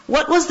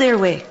 What was their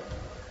way?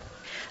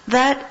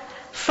 That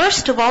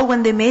first of all,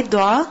 when they made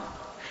dua,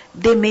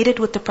 they made it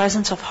with the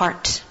presence of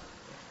heart,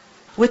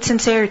 with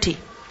sincerity.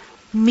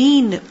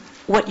 Mean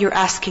what you're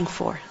asking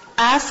for.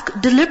 Ask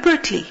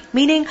deliberately,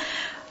 meaning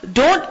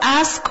don't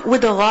ask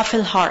with a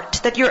ghafil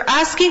heart, that you're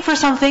asking for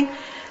something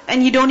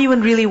and you don't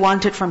even really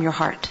want it from your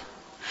heart.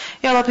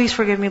 Ya Allah, please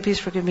forgive me, please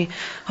forgive me.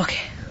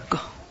 Okay, go.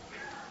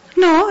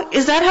 No,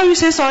 is that how you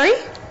say sorry?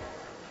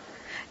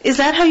 Is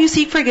that how you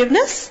seek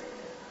forgiveness?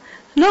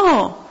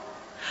 No.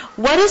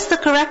 What is the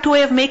correct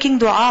way of making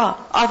dua,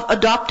 of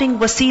adopting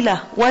wasila?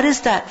 What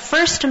is that?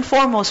 First and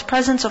foremost,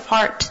 presence of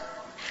heart.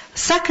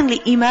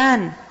 Secondly,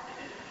 iman.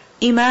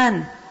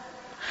 Iman.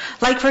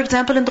 Like for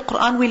example in the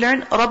Quran we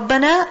learn,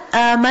 رَبَّنَا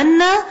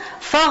آمَنَّا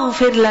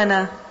فَاغْفِرْ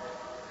لَنَا.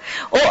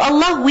 Oh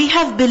Allah, we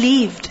have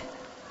believed.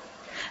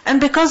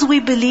 And because we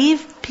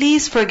believe,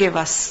 please forgive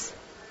us.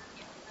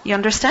 You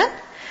understand?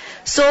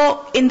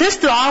 So in this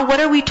dua, what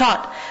are we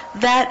taught?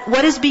 That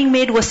what is being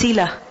made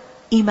wasila?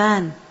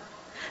 Iman.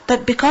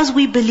 That because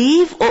we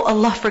believe, oh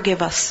Allah,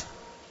 forgive us.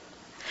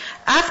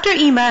 After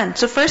iman,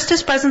 so first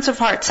is presence of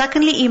heart,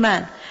 secondly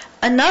iman.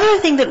 Another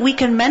thing that we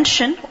can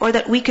mention or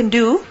that we can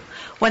do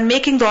when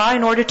making dua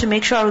in order to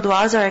make sure our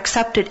duas are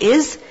accepted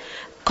is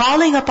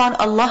calling upon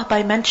Allah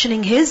by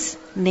mentioning His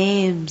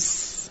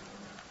names.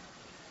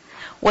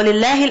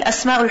 وَلِلَّهِ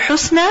الْأَسْمَاءُ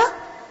الْحُسْنَى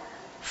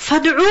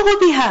فَادْعُوهُ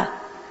بِهَا.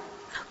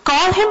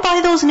 Call Him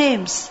by those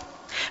names.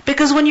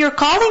 Because when you're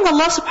calling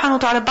Allah subhanahu wa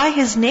ta'ala by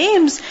His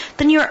names,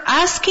 then you're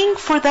asking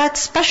for that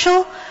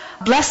special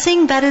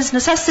blessing that is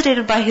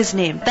necessitated by His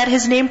name, that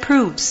His name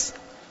proves.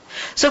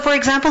 So for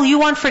example, you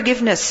want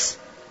forgiveness.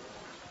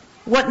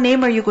 What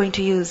name are you going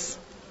to use?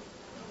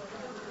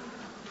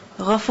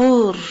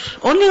 Ghafoor.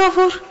 Only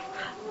Ghafoor?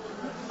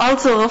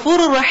 Also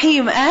Ghafoor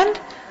Rahim and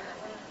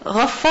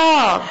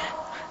Ghaffar.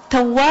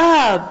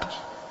 Tawwab.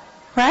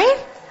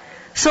 Right?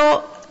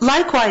 So,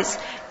 likewise,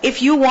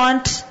 if you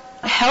want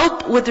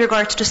help with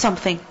regards to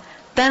something,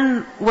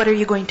 then what are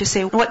you going to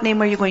say? What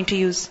name are you going to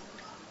use?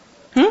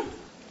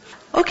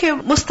 Okay,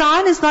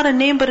 Musta'an is not a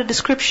name but a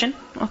description.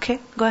 Okay,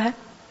 go ahead.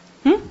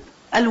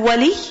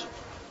 Al-Wali.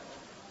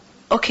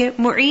 Okay,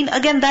 Mu'een.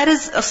 Again, that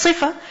is a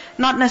sifa,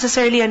 not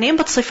necessarily a name,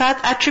 but sifat,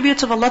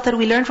 attributes of Allah that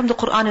we learn from the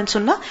Quran and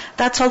Sunnah.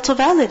 That's also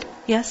valid.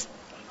 Yes.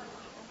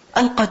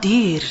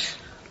 Al-Qadir.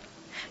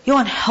 You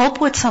want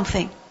help with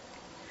something,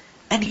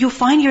 and you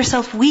find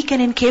yourself weak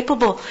and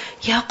incapable.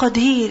 Ya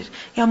Qadir,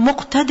 Ya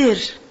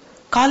Muqtadir.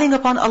 Calling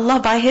upon Allah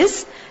by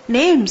His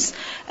names.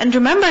 And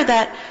remember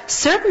that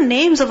certain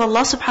names of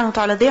Allah subhanahu wa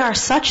ta'ala, they are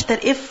such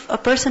that if a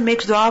person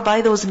makes dua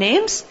by those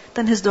names,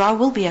 then his dua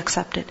will be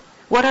accepted.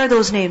 What are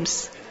those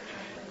names?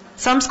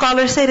 Some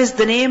scholars say it is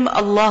the name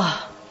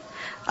Allah.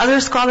 Other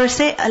scholars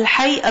say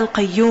Al-Hayy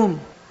Al-Qayyum.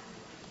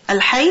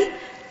 Al-Hayy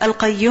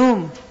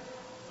Al-Qayyum.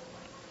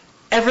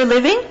 Ever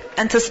living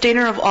and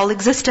sustainer of all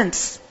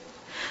existence.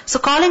 So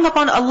calling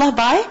upon Allah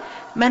by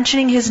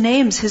mentioning His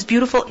names, His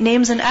beautiful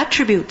names and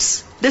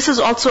attributes. This is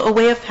also a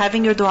way of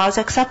having your du'as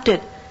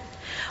accepted.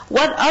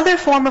 What other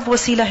form of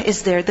wasilah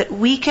is there that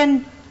we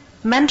can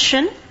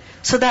mention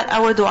so that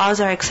our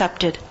du'as are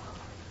accepted?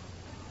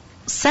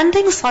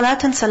 Sending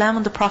salat and salam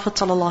on the Prophet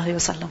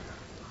ﷺ.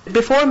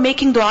 Before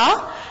making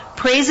dua,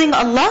 praising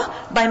Allah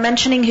by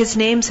mentioning His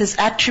names, His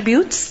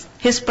attributes,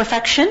 His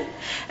perfection,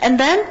 and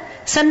then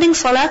sending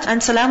salat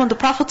and salam on the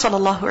Prophet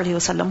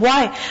ﷺ.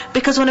 Why?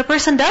 Because when a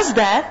person does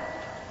that,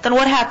 then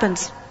what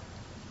happens?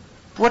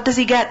 What does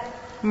he get?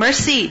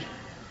 Mercy.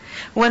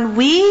 When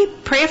we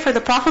pray for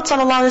the Prophet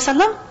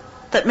ﷺ,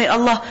 that may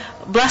Allah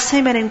bless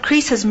him and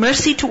increase His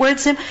mercy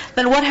towards him,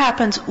 then what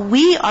happens?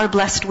 We are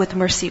blessed with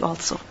mercy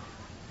also.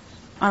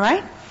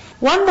 Alright?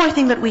 One more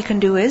thing that we can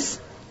do is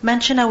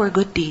mention our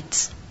good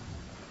deeds.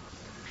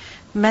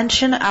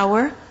 Mention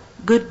our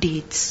good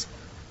deeds.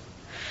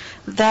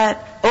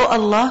 That, oh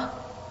Allah,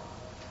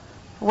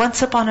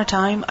 once upon a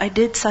time I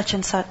did such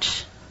and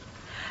such.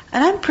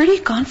 And I'm pretty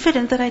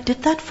confident that I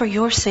did that for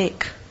your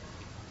sake.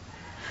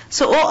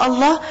 So, oh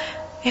Allah,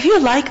 if you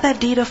like that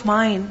deed of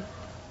mine,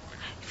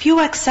 if you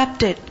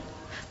accept it,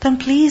 then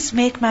please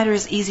make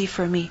matters easy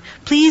for me.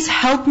 Please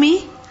help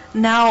me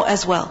now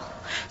as well.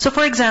 So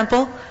for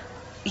example,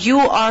 you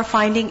are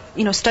finding,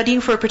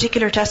 studying for a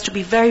particular test to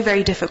be very,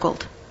 very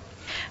difficult.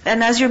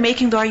 And as you're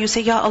making dua, you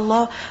say, Ya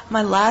Allah,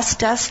 my last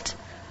test,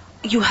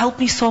 you helped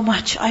me so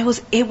much. I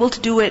was able to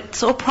do it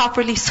so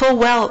properly, so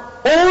well,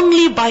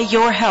 only by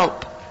your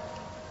help.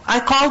 I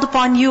called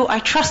upon you, I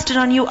trusted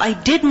on you, I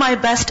did my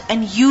best,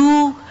 and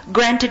you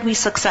granted me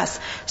success.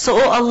 So,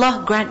 oh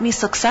Allah, grant me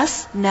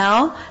success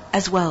now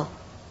as well.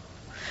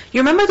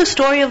 You remember the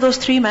story of those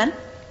 3 men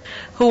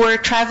who were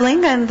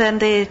traveling and then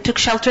they took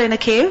shelter in a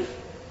cave,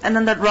 and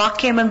then that rock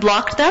came and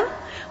blocked them?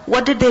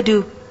 What did they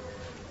do?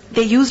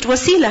 They used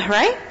wasilah,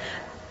 right?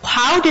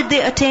 How did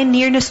they attain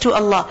nearness to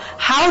Allah?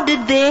 How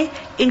did they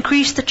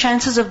increase the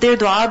chances of their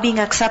dua being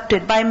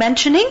accepted? By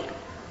mentioning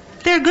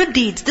their good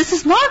deeds. This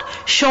is not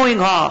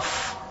showing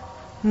off.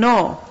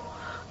 No.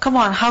 Come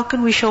on, how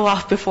can we show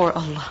off before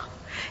Allah?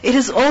 It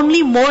is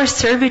only more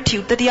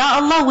servitude that, Ya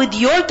Allah, with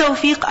your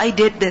tawfiq I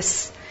did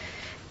this.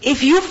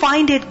 If you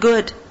find it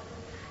good,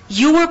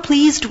 you were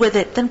pleased with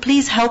it, then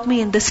please help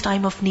me in this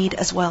time of need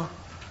as well.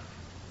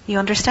 You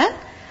understand?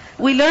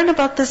 We learn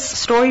about this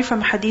story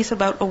from hadith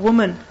about a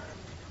woman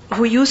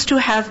who used to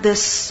have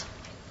this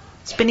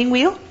spinning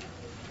wheel,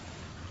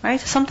 right?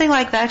 Something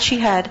like that she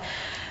had,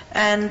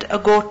 and a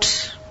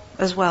goat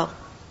as well.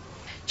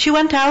 She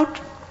went out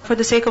for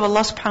the sake of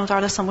Allah subhanahu wa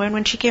ta'ala somewhere, and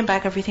when she came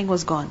back, everything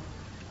was gone.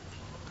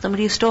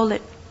 Somebody stole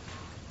it.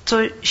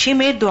 So she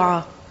made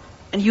dua,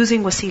 and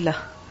using wasilah,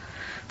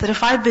 that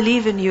if I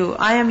believe in you,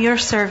 I am your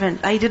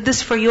servant, I did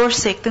this for your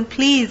sake, then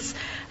please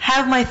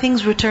have my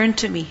things returned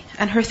to me.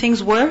 And her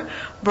things were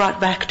brought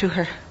back to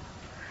her.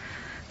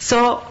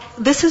 So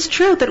this is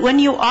true, that when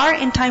you are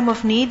in time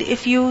of need,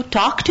 if you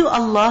talk to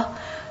Allah,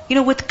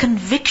 with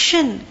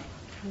conviction,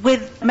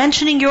 with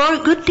mentioning your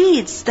good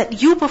deeds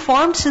that you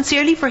performed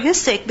sincerely for His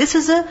sake, this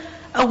is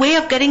a way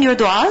of getting your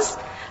du'as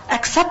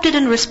accepted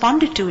and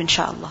responded to,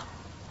 inshallah.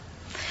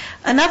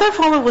 Another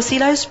form of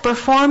wasilah is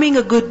performing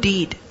a good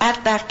deed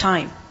at that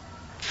time.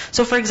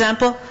 So for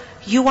example,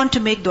 you want to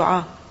make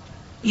dua.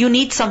 You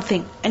need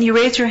something, and you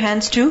raise your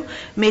hands to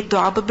make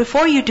dua. But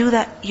before you do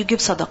that, you give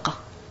sadaqah.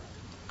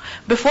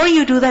 Before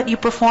you do that, you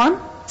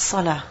perform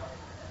salah.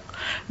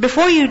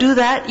 Before you do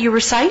that, you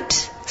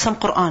recite some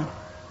Qur'an.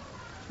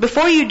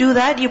 Before you do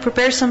that, you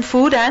prepare some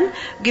food and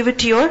give it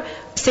to your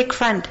sick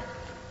friend.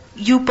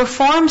 You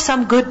perform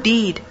some good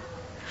deed.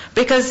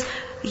 Because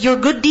your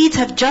good deeds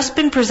have just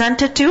been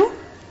presented to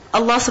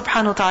Allah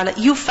subhanahu wa ta'ala.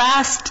 You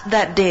fast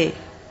that day.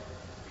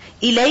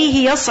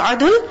 إِلَيْهِ يَصْعَدُ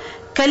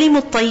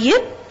الْكَلِمُ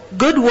الطَّيِّبُ.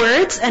 Good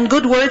words, and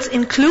good words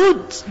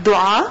includes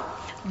dua.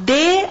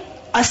 They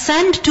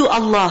ascend to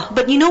Allah.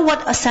 But you know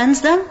what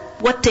ascends them?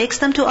 What takes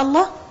them to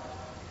Allah?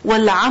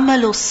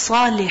 وَالْعَمَلُ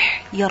الصَّالِحِ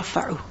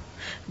يَرْفَعُ.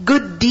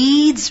 Good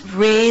deeds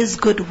raise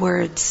good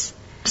words.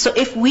 So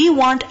if we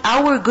want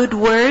our good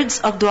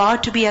words of dua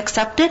to be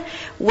accepted,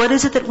 what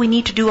is it that we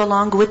need to do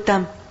along with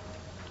them?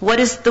 What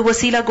is the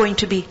wasila going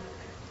to be?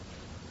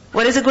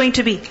 What is it going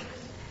to be?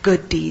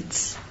 Good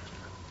deeds.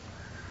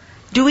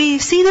 Do we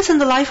see this in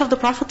the life of the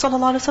Prophet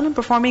ﷺ,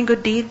 performing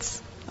good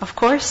deeds? Of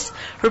course.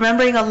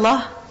 Remembering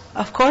Allah?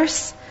 Of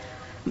course.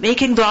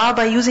 Making dua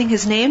by using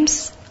His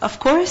names? Of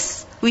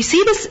course. We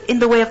see this in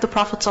the way of the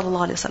Prophet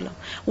ﷺ.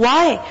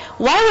 Why?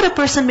 Why would a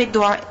person make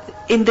dua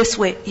in this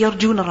way?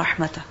 يَرْجُونَ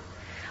الرَّحْمَةَ.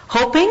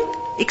 Hoping,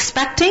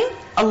 expecting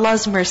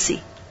Allah's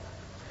mercy.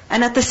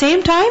 And at the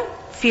same time,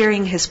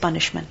 fearing His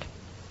punishment.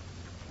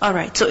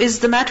 Alright, so is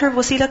the matter of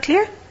wasila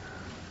clear?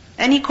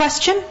 Any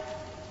question?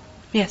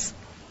 Yes.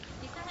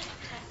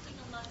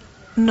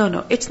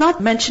 No. It's not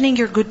mentioning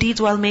your good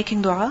deeds while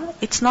making dua.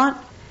 It's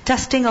not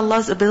testing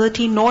Allah's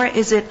ability, nor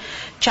is it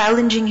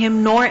challenging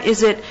Him, nor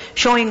is it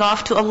showing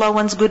off to Allah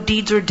one's good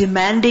deeds or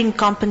demanding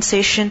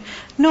compensation.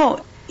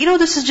 No.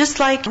 This is just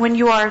like when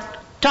you are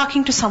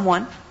talking to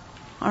someone,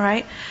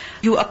 alright?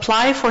 You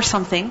apply for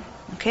something,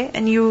 okay?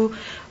 And you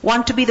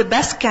want to be the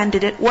best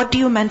candidate. What do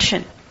you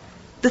mention?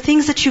 The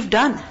things that you've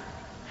done.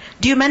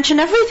 Do you mention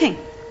everything?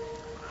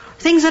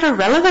 Things that are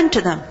relevant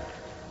to them.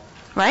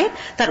 Right?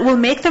 That will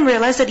make them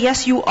realize that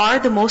yes, you are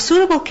the most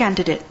suitable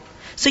candidate.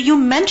 So you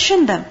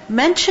mention them.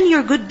 Mention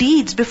your good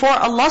deeds before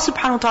Allah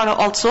subhanahu wa ta'ala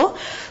also,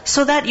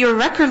 so that your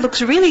record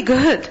looks really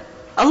good.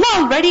 Allah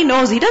already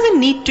knows. He doesn't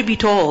need to be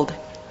told.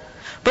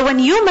 But when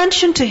you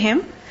mention to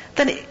Him,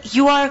 then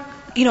you are,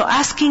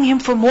 asking Him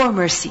for more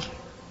mercy.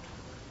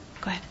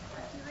 Go ahead.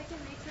 I feel like it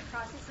makes the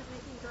process of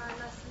making dua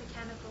less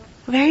mechanical.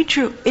 Very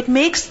true. It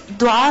makes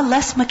dua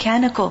less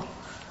mechanical.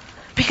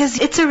 Because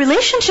it's a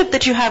relationship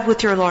that you have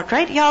with your Lord,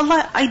 right? Ya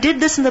Allah, I did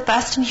this in the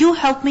past and You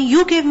helped me,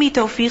 You gave me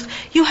tawfiq,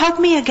 You help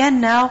me again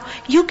now,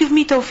 You give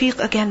me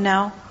tawfiq again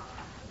now.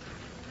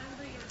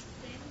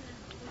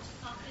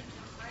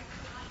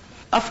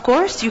 Of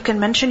course, you can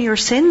mention your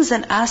sins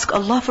and ask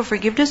Allah for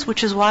forgiveness,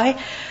 which is why,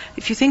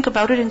 if you think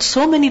about it, in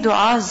so many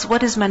du'as,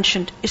 what is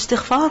mentioned?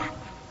 Istighfar.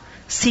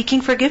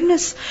 Seeking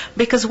forgiveness.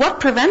 Because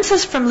what prevents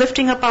us from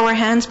lifting up our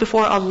hands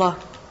before Allah?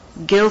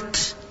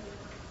 Guilt.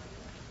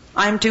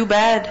 I'm too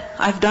bad.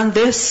 I've done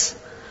this.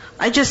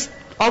 I just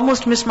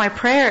almost missed my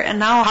prayer and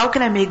now how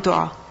can I make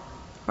dua?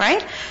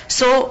 Right?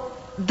 So,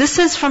 this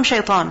is from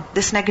shaitan,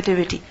 this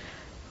negativity.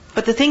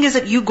 But the thing is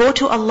that you go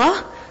to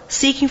Allah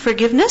seeking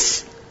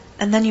forgiveness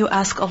and then you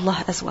ask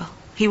Allah as well.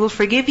 He will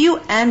forgive you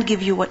and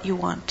give you what you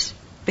want.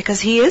 Because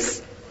He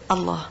is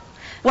Allah.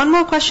 One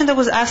more question that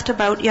was asked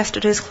about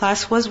yesterday's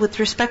class was with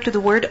respect to the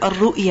word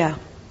ar-ru'ya.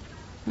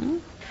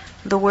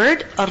 The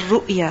word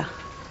ar-ru'ya.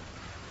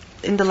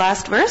 In the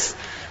last verse,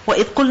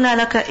 وَإِذْ قُلْنَا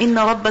لَكَ إِنَّ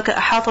رَبَّكَ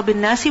أَحَاطَ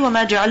بِالنَّاسِ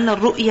وَمَا جَعَلْنَا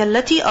الرُّؤْيَا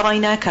الَّتِي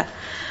أَرَيْنَاكَ.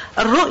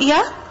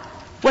 Ar-ru'ya,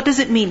 what does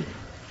it mean?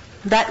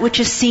 That which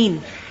is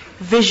seen,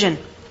 vision.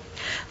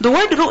 The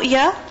word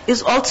ru'ya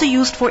is also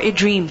used for a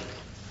dream.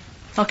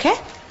 Okay?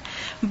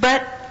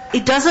 But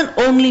it doesn't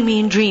only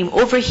mean dream.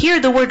 Over here,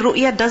 the word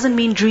ru'ya doesn't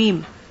mean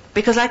dream.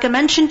 Because like I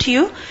mentioned to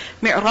you,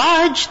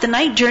 Mi'raj, the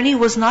night journey,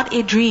 was not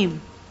a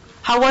dream.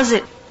 How was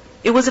it?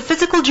 It was a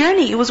physical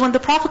journey. It was when the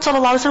Prophet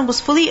ﷺ was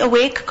fully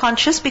awake,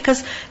 conscious,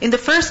 because in the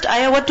first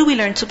ayah, what do we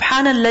learn?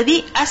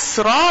 Subhanalladhi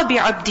asra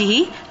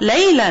bi'abdihi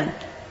laylan.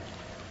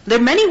 There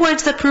are many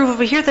words that prove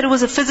over here that it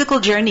was a physical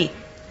journey.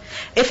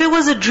 If it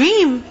was a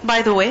dream,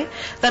 by the way,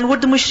 then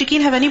would the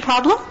mushrikeen have any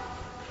problem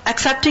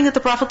accepting that the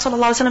Prophet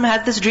ﷺ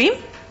had this dream?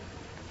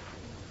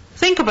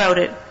 Think about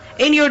it.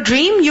 In your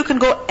dream, you can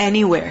go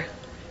anywhere.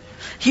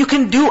 You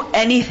can do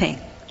anything.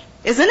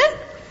 Isn't it?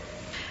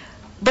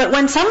 But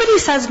when somebody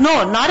says,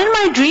 no, not in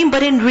my dream,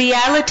 but in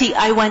reality,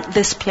 I went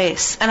this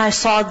place and I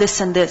saw this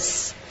and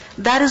this,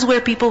 that is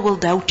where people will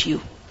doubt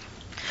you.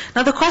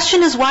 Now the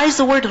question is, why is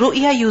the word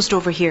ru'ya used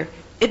over here?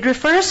 It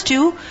refers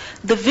to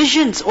the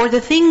visions or the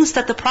things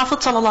that the Prophet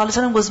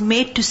ﷺ was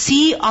made to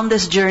see on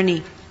this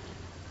journey.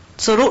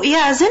 So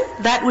ru'ya as in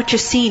that which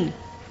is seen,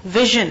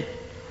 vision.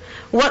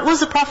 What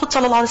was the Prophet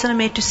ﷺ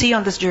made to see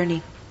on this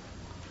journey?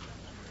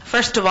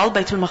 First of all,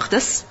 Baytul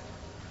Maqdis.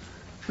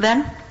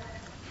 Then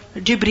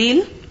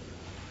Jibreel.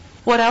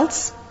 What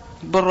else?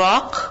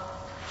 Buraq.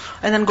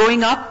 And then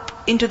going up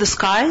into the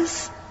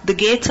skies, the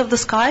gates of the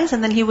skies,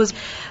 and then he was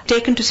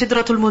taken to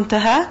Sidratul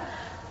Muntaha,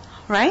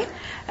 right?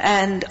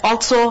 And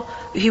also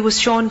he was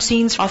shown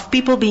scenes of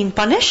people being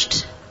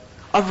punished,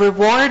 of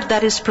reward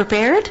that is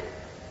prepared,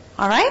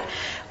 alright?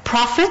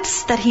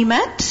 Prophets that he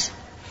met.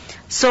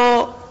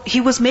 So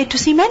he was made to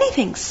see many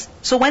things.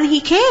 So when he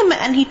came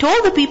and he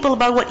told the people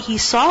about what he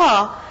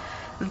saw,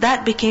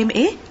 that became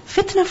a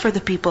fitna for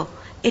the people.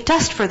 A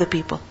test for the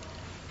people.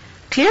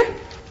 Clear?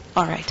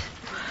 Alright.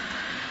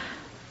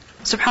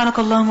 سبحانك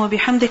اللهم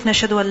وبحمدك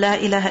نشهد أن لا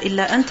إله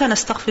إلا أنت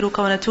نستغفرك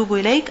ونتوب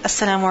إليك.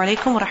 السلام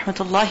عليكم ورحمة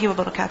الله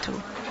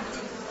وبركاته.